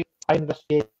I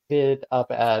investigated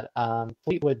up at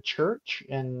Fleetwood Church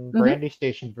in Hmm. Brandy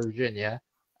Station, Virginia,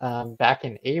 back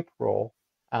in April.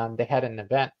 They had an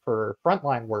event for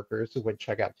frontline workers, which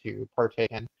I got to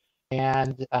partake in.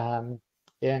 And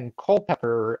in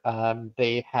Culpeper,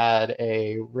 they had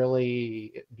a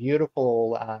really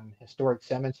beautiful historic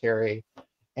cemetery.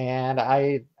 And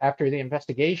after the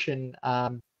investigation,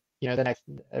 the next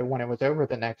when it was over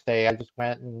the next day, I just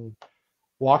went and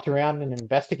walked around and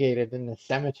investigated in the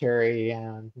cemetery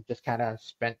and just kind of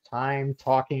spent time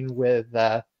talking with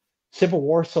Civil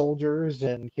War soldiers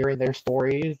and hearing their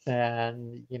stories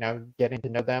and, getting to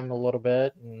know them a little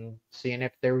bit and seeing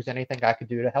if there was anything I could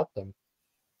do to help them.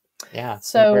 Yeah,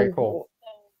 it was very cool.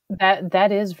 So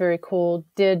that is very cool.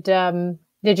 Did you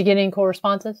get any cool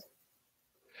responses?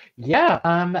 Yeah,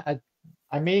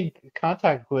 I made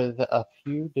contact with a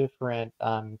few different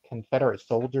Confederate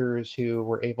soldiers who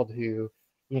were able to,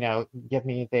 give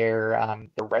me their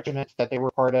regiments that they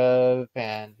were part of,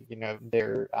 and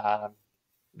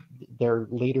their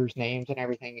leaders' names and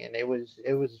everything. And it was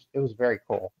very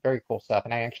cool stuff.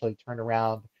 And I actually turned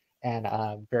around and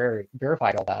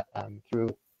verified all that through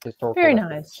historical Very nice.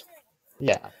 records.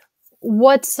 Yeah.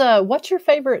 What's your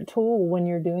favorite tool when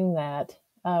you're doing that?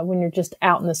 When you're just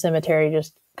out in the cemetery,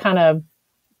 just kind of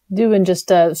doing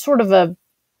just a sort of a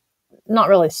not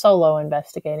really solo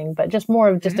investigating, but just more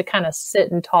of just Mhm. a kind of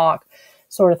sit and talk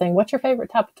sort of thing. What's your favorite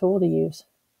type of tool to use?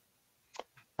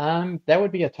 That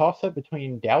would be a toss-up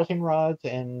between dowsing rods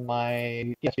and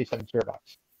my PSP 7 spirit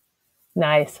box.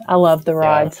 Nice. I love the Yeah,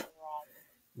 rods.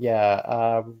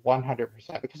 yeah,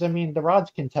 100%. Because I mean, the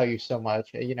rods can tell you so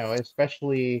much,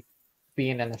 especially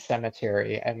being in a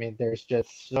cemetery. I mean, there's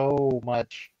just so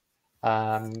much,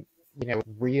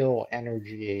 real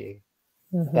energy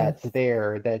Hmm. that's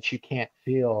there that you can't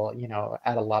feel,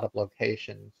 at a lot of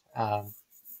locations. And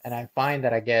I find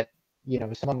that I get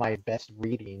some of my best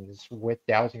readings with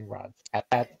dowsing rods at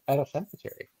a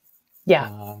cemetery.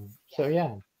 Yeah. So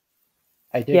yeah,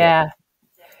 I dig it. Yeah. Pun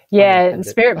Yeah. intended.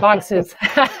 Spirit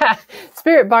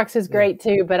box is Yeah. great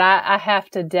too, but I have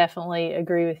to definitely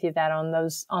agree with you that on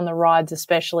the rods,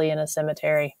 especially in a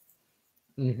cemetery.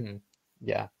 Hmm.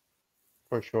 Yeah,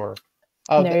 for sure.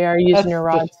 There you are using That's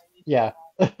your just, rods.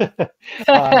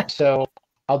 yeah. So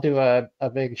I'll do a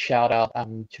big shout out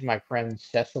to my friend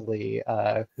Cecily,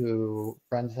 who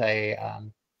runs a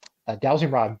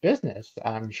dowsing rod business.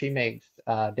 She makes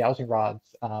dowsing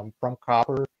rods from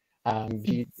copper.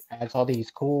 She adds all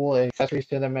these cool accessories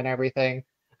to them and everything.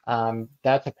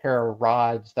 That's a pair of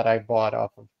rods that I bought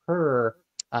off of her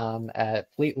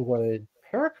at Fleetwood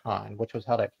Paracon, which was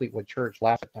held at Fleetwood Church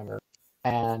last September.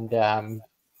 And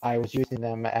I was using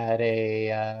them at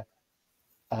a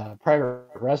private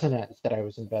residence that I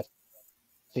was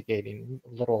investigating,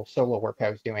 little solo work I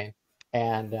was doing.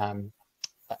 And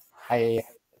I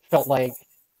felt like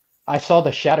I saw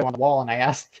the shadow on the wall, and I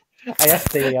asked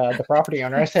the property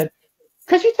owner. I said,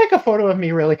 "Could you take a photo of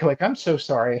me really quick? I'm so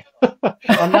sorry.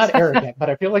 I'm not arrogant, but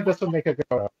I feel like this would make a good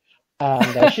photo."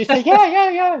 And she said, "Yeah, yeah,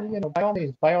 yeah. By all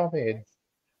means, by all means."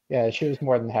 Yeah, she was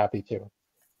more than happy to.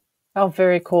 Oh,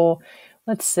 very cool.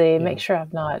 Let's see. Make Yeah. sure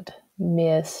I've not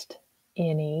missed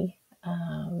any.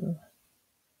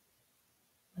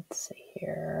 Let's see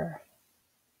here.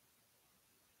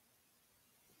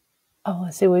 Oh,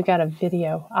 let's see. We've got a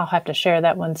video. I'll have to share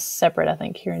that one separate, I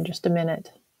think, here in just a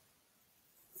minute.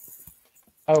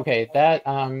 Okay, that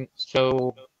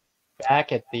so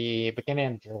back at the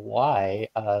beginning of July,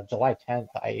 July 10th,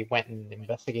 I went and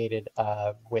investigated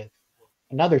with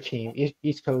another team,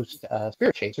 East Coast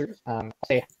Spirit Chasers. I'll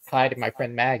say hi to my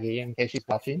friend Maggie in case she's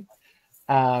watching.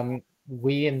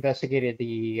 We investigated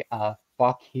the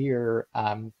Fakir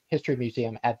History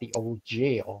Museum at the old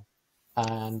jail.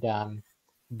 And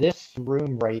this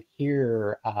room right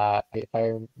here, if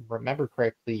I remember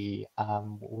correctly,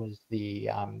 was the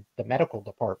medical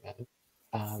department.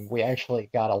 We actually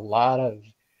got a lot of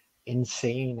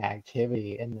insane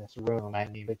activity in this room. I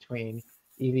mean, between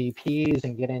EVPs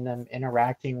and getting them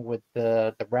interacting with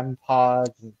the REM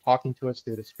pods and talking to us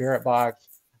through the spirit box.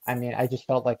 I mean, I just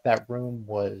felt like that room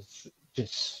was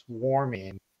just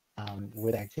swarming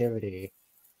with activity.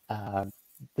 Um,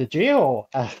 the jail,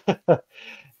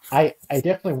 I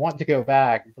definitely want to go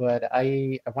back, but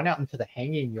I went out into the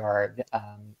hanging yard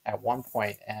at one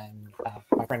point, and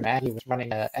my friend Maggie was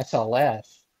running a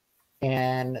SLS,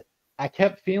 and I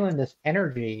kept feeling this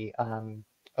energy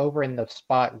over in the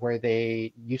spot where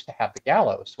they used to have the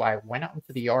gallows. So I went out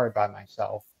into the yard by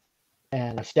myself,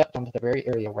 and I stepped onto the very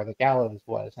area where the gallows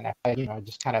was, and I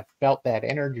just kind of felt that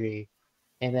energy,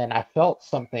 and then I felt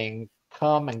something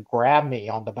come and grab me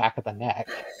on the back of the neck.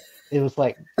 It was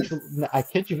like, I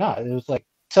kid you not, it was like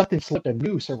something slipped a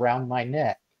noose around my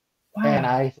neck, and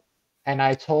Wow.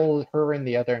 I told her and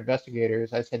the other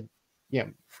investigators, I said,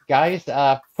 guys,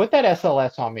 put that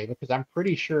SLS on me because I'm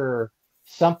pretty sure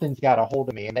something's got a hold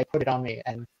of me. And they put it on me,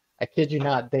 and I kid you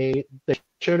not, they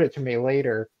showed it to me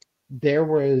later. There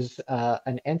was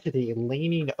an entity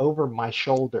leaning over my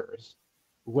shoulders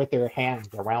with their hands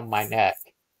around my neck,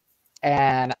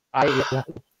 and I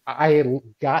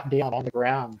got down on the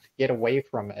ground to get away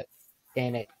from it,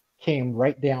 and it came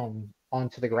right down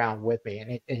onto the ground with me,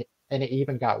 and it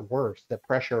even got worse, the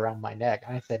pressure around my neck.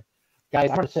 And I said, guys,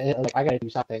 I'm gonna say, like, I gotta do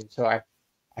something. So I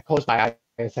closed my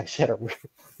eyes, I said a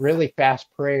really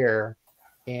fast prayer,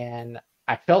 and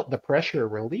I felt the pressure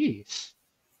release.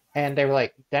 And they were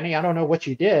like, Denny, I don't know what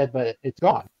you did, but it's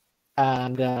gone.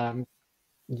 And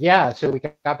yeah, so we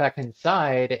got back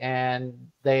inside, and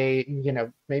they,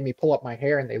 made me pull up my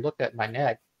hair, and they looked at my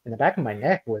neck, and the back of my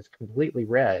neck was completely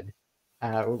red.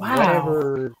 Wow.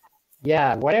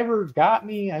 Whatever got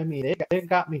me, I mean, it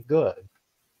got me good.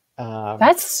 Um,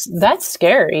 That's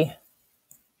scary.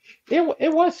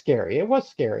 it was scary. It was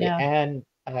scary, Yeah. and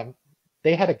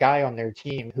they had a guy on their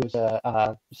team who's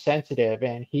a sensitive,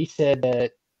 and he said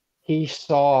that he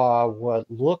saw what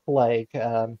looked like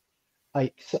a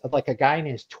guy in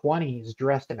his 20s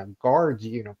dressed in a guard's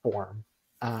uniform,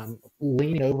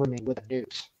 leaning over me with a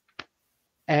noose.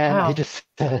 And I Wow. just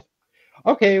said,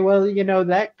 okay, well,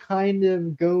 that kind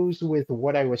of goes with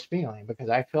what I was feeling because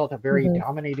I felt a very Hmm.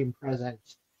 dominating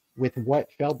presence with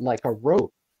what felt like a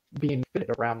rope being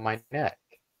fitted around my neck.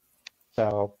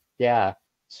 So, yeah,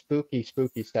 spooky,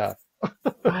 spooky stuff.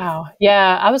 Wow.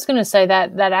 Yeah, I was going to say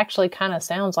that actually kind of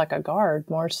sounds like a guard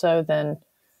more so than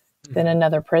Mhm.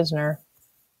 another prisoner.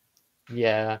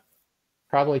 Yeah,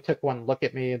 probably took one look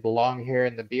at me, the long hair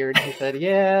and the beard, and he said,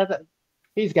 yeah,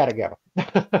 he's got to go.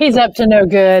 He's up to no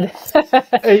good.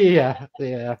 Yeah,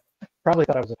 yeah. Probably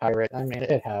thought I was a pirate. I mean,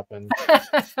 it happens.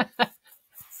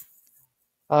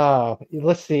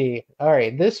 Let's see. All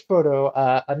right, this photo,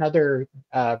 another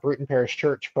Bruton Parish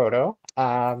Church photo.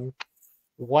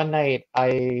 One night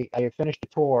I finished the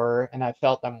tour and I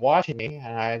felt them watching me,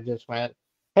 and I just went,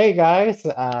 "Hey guys!"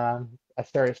 I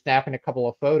started snapping a couple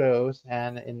of photos,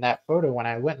 and in that photo, when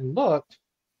I went and looked,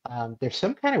 there's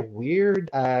some kind of weird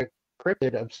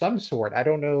cryptid of some sort. I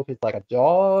don't know if it's like a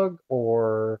dog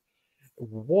or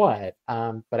what,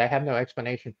 but I have no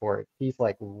explanation for it. He's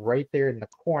like right there in the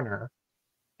corner.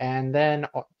 And then,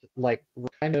 like,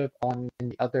 kind of on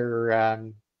the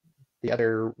other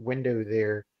window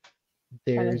there,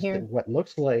 Right in there's here. what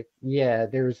looks like, yeah,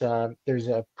 there's a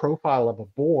profile of a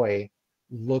boy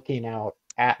looking out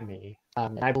at me.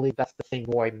 And I believe that's the same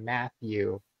boy,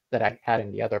 Matthew, that I had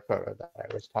in the other photo that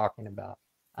I was talking about,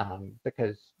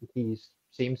 because he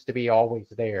seems to be always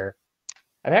there.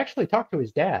 I've actually talked to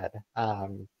his dad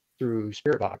through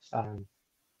Spirit Box.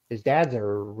 His dad's a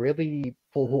really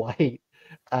polite,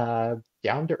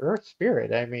 down to earth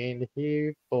spirit. I mean,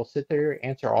 he will sit there,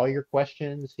 answer all your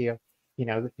questions. He'll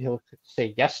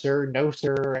say yes sir, no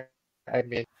sir. I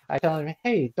mean, I tell him,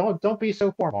 hey, don't be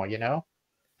so formal.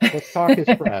 Let's talk as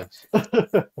friends.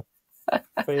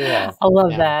 But yeah, I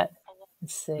love yeah. that.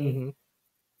 Let's see. hmm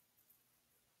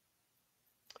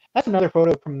That's another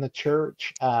photo from the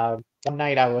church. One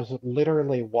night I was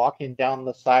literally walking down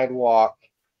the sidewalk,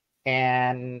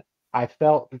 and I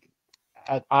felt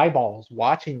eyeballs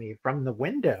watching me from the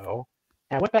window.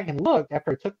 And I went back and looked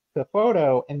after I took the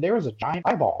photo, and there was a giant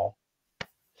eyeball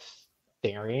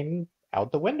staring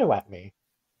out the window at me.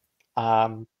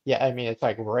 Yeah, I mean, it's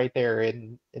like right there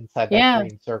inside that Yeah.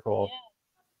 green circle.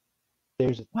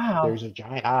 Wow. There's a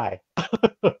giant eye.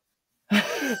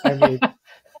 I mean,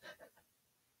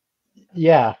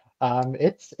 yeah,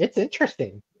 it's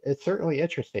interesting. It's certainly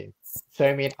interesting. So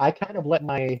I mean, I kind of let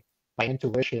my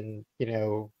intuition,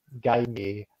 guide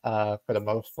me for the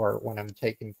most part when I'm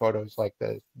taking photos like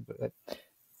this. But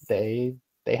they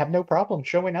have no problem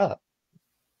showing up.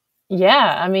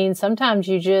 Yeah. I mean, sometimes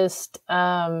you just,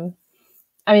 I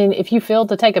mean, if you feel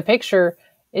to take a picture,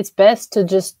 it's best to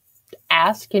just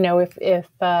ask, if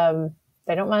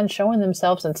they don't mind showing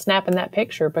themselves and snapping that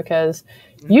picture, because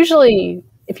usually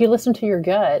if you listen to your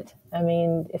gut, I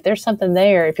mean, if there's something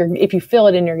there, if you feel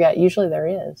it in your gut, usually there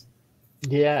is.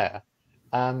 Yeah.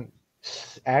 Um,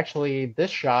 Actually, this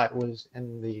shot was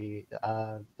in the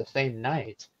same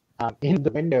night, in the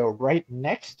window right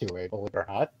next to it, believe it or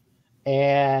not.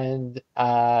 And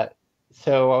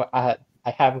so I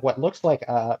have what looks like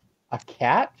a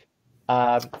cat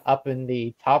up in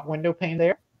the top window pane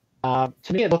there.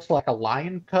 To me, it looks like a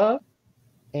lion cub.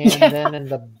 And Yeah. then in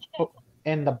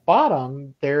the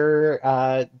bottom, there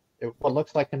what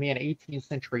looks like to me an 18th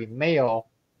century male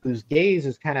whose gaze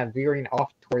is kind of veering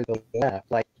off toward the left,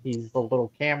 like he's a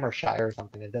little camera shy or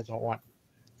something that doesn't want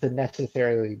to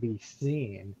necessarily be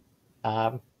seen.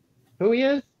 Um, who he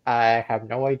is, I have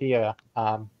no idea.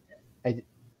 I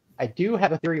I do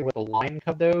have a theory with the lion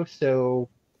cub though. So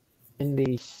in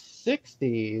the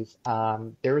 60s,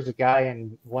 there was a guy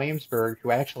in Williamsburg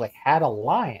who actually had a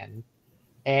lion,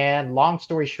 and long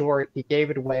story short, he gave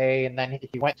it away, and then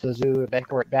he went to the zoo and begged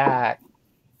for it back.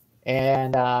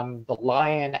 And the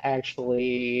lion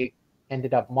actually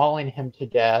ended up mauling him to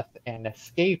death and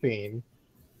escaping,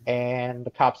 and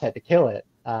the cops had to kill it.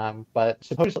 But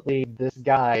supposedly, this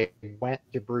guy went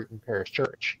to Bruton Parish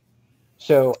Church.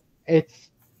 So it's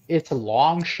a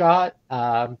long shot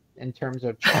in terms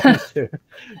of trying to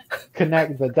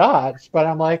connect the dots, but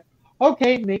I'm like,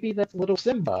 okay, maybe that's little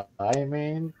Simba. I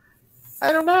mean,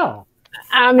 I don't know.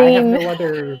 I I have mean, no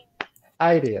other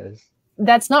ideas.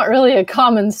 that's not really a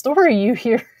common story you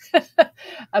hear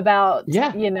about,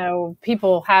 Yeah,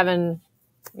 people having,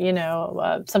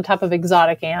 some type of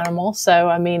exotic animal. So,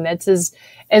 I mean, that's as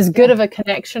good yeah, of a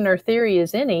connection or theory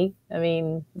as any. I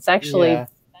mean, it's actually yeah.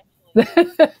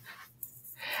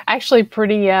 actually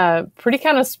pretty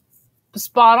kind of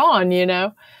spot on.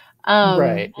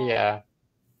 Right, Um, yeah.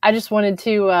 I just wanted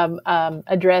to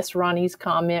address Ronnie's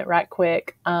comment right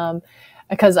quick,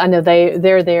 because I know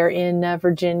they're there in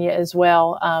Virginia as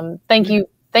well. Thank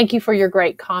you for your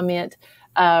great comment,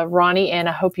 Ronnie, and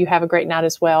I hope you have a great night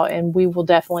as well. And we will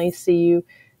definitely see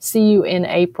you in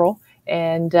April,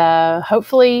 and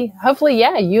hopefully,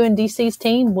 yeah, you and DC's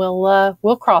team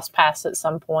will cross paths at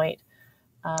some point.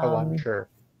 Oh, I'm Um, sure.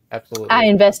 I Absolutely.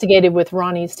 investigated with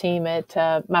Ronnie's team at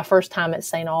my first time at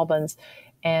St. Albans,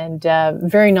 and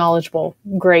very knowledgeable,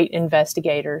 great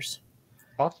investigators.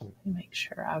 Awesome. Let me make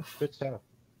sure Good stuff.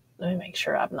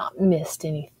 I've not missed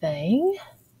anything.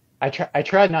 I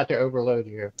tried not to overload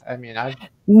you. I mean, I've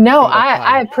No, got I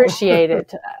time. appreciate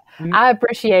it. I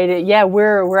appreciate it. Yeah,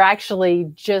 we're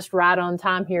actually just right on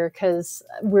time here because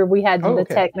we had Oh, the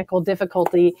okay. technical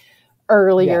difficulty Yeah.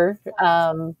 earlier.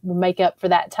 We'll make up for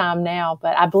that time now,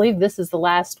 but I believe this is the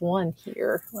last one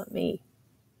here. Let me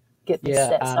get this Yeah.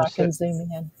 set so I So can zoom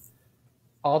in.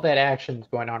 all that action's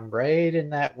going on right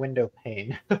in that window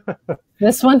pane.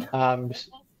 This one? Um,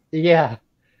 yeah.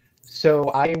 So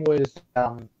I was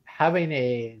having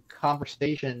a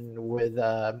conversation with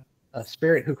a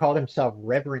spirit who called himself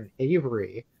Reverend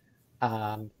Avery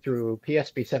through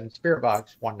PSB7 Spirit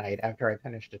Box one night after I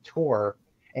finished a tour,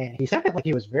 and he sounded like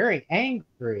he was very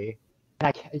angry. And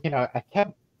I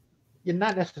kept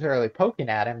not necessarily poking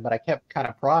at him, but I kept kind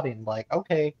of prodding, like,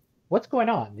 okay, what's going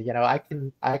on?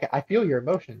 I feel your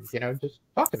emotions. Just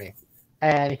talk to me.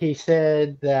 And he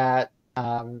said that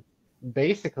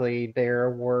basically there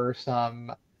were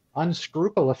some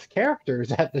unscrupulous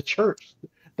characters at the church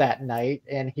that night,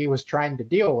 and he was trying to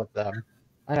deal with them.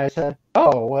 And I said,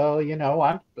 "Oh, well,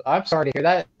 I'm sorry to hear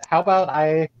that. How about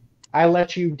I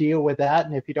let you deal with that,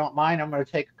 and if you don't mind, I'm going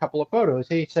to take a couple of photos."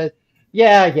 He said,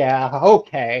 "Yeah, yeah,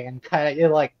 okay." And kind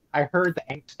of like I heard the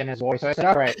angst in his voice, so I said,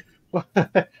 "All right."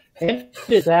 And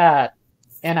did that,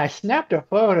 and I snapped a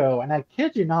photo, and I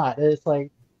kid you not, it's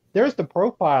like there's the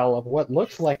profile of what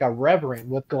looks like a reverend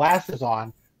with glasses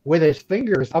on, with his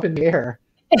fingers up in the air,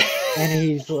 and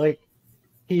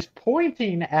he's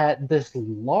pointing at this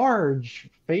large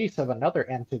face of another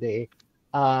entity.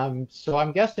 So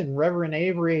I'm guessing Reverend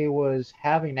Avery was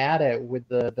having at it with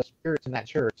the spirits in that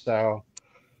church. So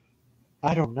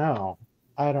I don't know.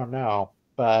 I don't know.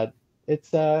 But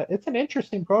it's an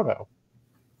interesting photo.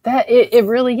 That it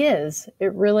really is.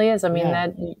 It really is. I mean Yeah.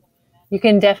 that you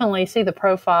can definitely see the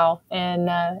profile and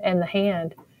the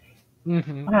hand.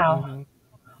 Mm-hmm. Wow. Mm-hmm.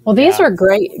 Well, these Yeah. are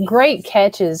great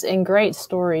catches and great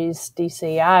stories,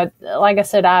 DC. Like I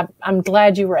said, I'm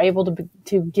glad you were able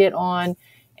to get on,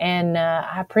 and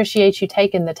I appreciate you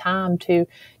taking the time to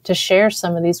share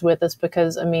some of these with us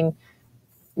because I mean,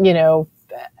 you know,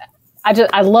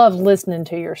 I love listening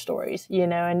to your stories,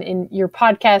 and in your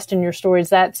podcast and your stories.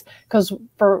 That's because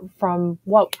from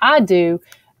what I do,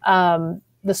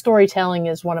 the storytelling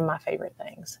is one of my favorite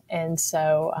things, and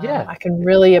so Yeah. I can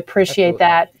really appreciate Absolutely.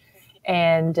 that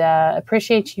and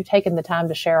appreciate you taking the time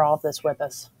to share all of this with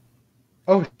us.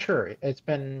 Oh, sure. It's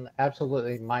been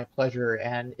absolutely my pleasure.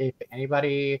 And if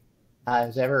anybody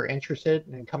is ever interested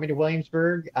in coming to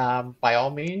Williamsburg, by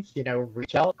all means,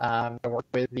 reach out. I work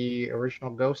with the original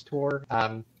Ghost Tour.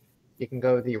 You can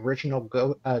go to the original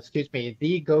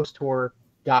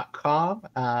theghosttour.com,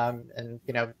 and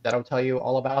that'll tell you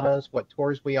all about us, what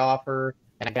tours we offer.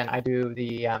 And again, I do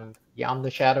the Beyond the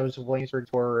Shadows of Williamsburg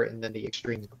tour and then the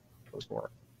Extreme Ghost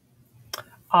Tour.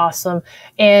 Awesome.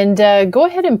 And go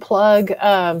ahead and plug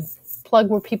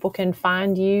where people can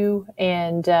find you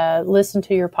and listen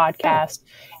to your Yeah. podcast.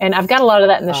 And I've got a lot of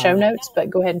that in the show Um, notes, but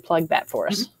go ahead and plug that for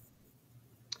mhm. us.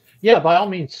 Yeah, by all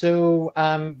means. So,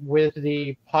 with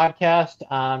the podcast,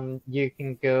 you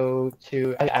can go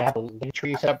to, I have a link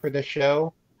tree set up for this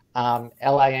show,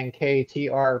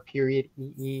 linktr period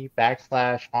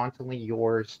 // Hauntingly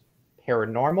Yours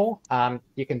Paranormal.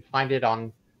 You can find it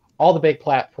on all the big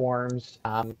platforms,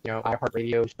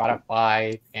 iHeartRadio,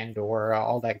 Spotify, Pandora,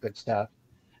 all that good stuff.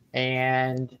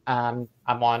 And I'm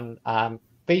on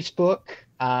Facebook.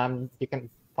 You can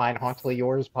find Hauntingly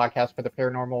Yours podcast for the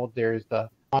paranormal. There's the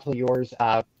Hauntingly Yours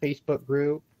Facebook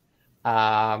group.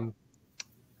 Um,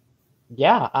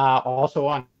 yeah, also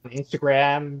on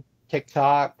Instagram,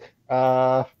 TikTok.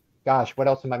 Gosh, what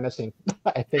else am I missing?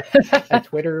 I think at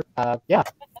Twitter. Yeah,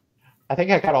 I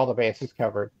think I got all the bases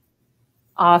covered.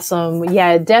 Awesome.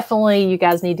 Yeah, definitely. You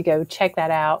guys need to go check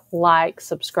that out. Like,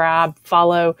 subscribe,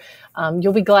 follow.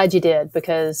 You'll be glad you did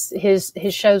because his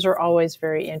shows are always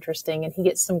very interesting, and he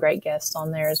gets some great guests on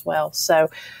there as well. So,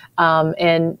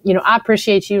 and I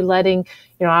appreciate you letting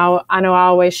I know I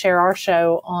always share our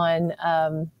show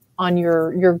on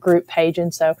your group page,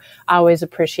 and so I always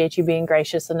appreciate you being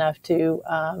gracious enough to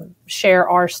share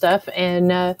our stuff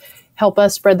and help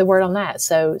us spread the word on that.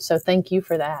 So thank you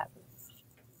for that.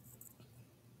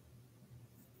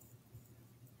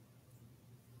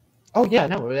 Oh yeah,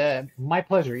 no, my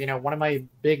pleasure. One of my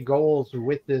big goals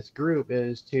with this group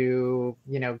is to,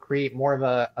 create more of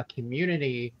a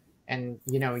community and,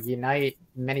 unite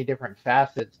many different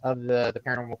facets of the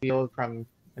paranormal field, from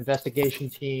investigation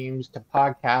teams to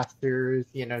podcasters,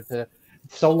 to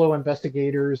solo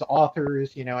investigators,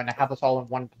 authors, and to have us all in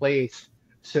one place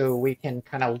so we can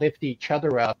kind of lift each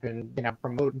other up and,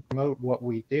 promote what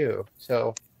we do.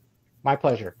 So My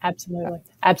pleasure. Absolutely.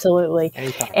 Absolutely.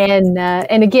 Anytime.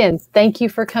 And again, thank you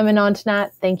for coming on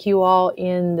tonight. Thank you all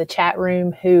in the chat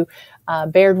room who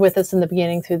bared with us in the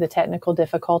beginning through the technical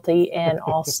difficulty, and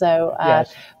also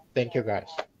Yes. Thank you, guys.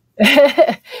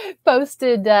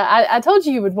 posted. I told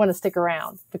you would want to stick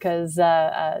around because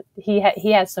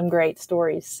he has some great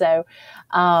stories. So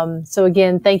so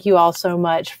again, thank you all so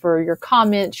much for your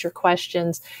comments, your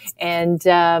questions,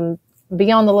 and be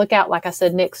on the lookout. Like I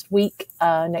said, next week,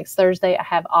 next Thursday, I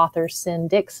have author Sin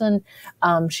Dixon.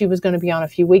 She was going to be on a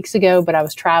few weeks ago, but I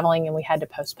was traveling and we had to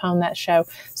postpone that show.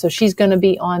 So she's going to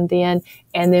be on then.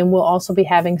 And then we'll also be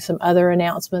having some other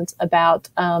announcements about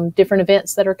different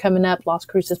events that are coming up. Las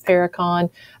Cruces Paracon,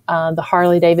 the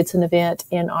Harley Davidson event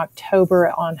in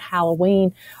October on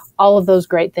Halloween. All of those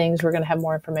great things. We're going to have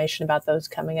more information about those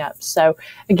coming up. So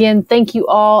again, thank you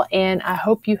all, and I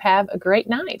hope you have a great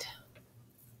night.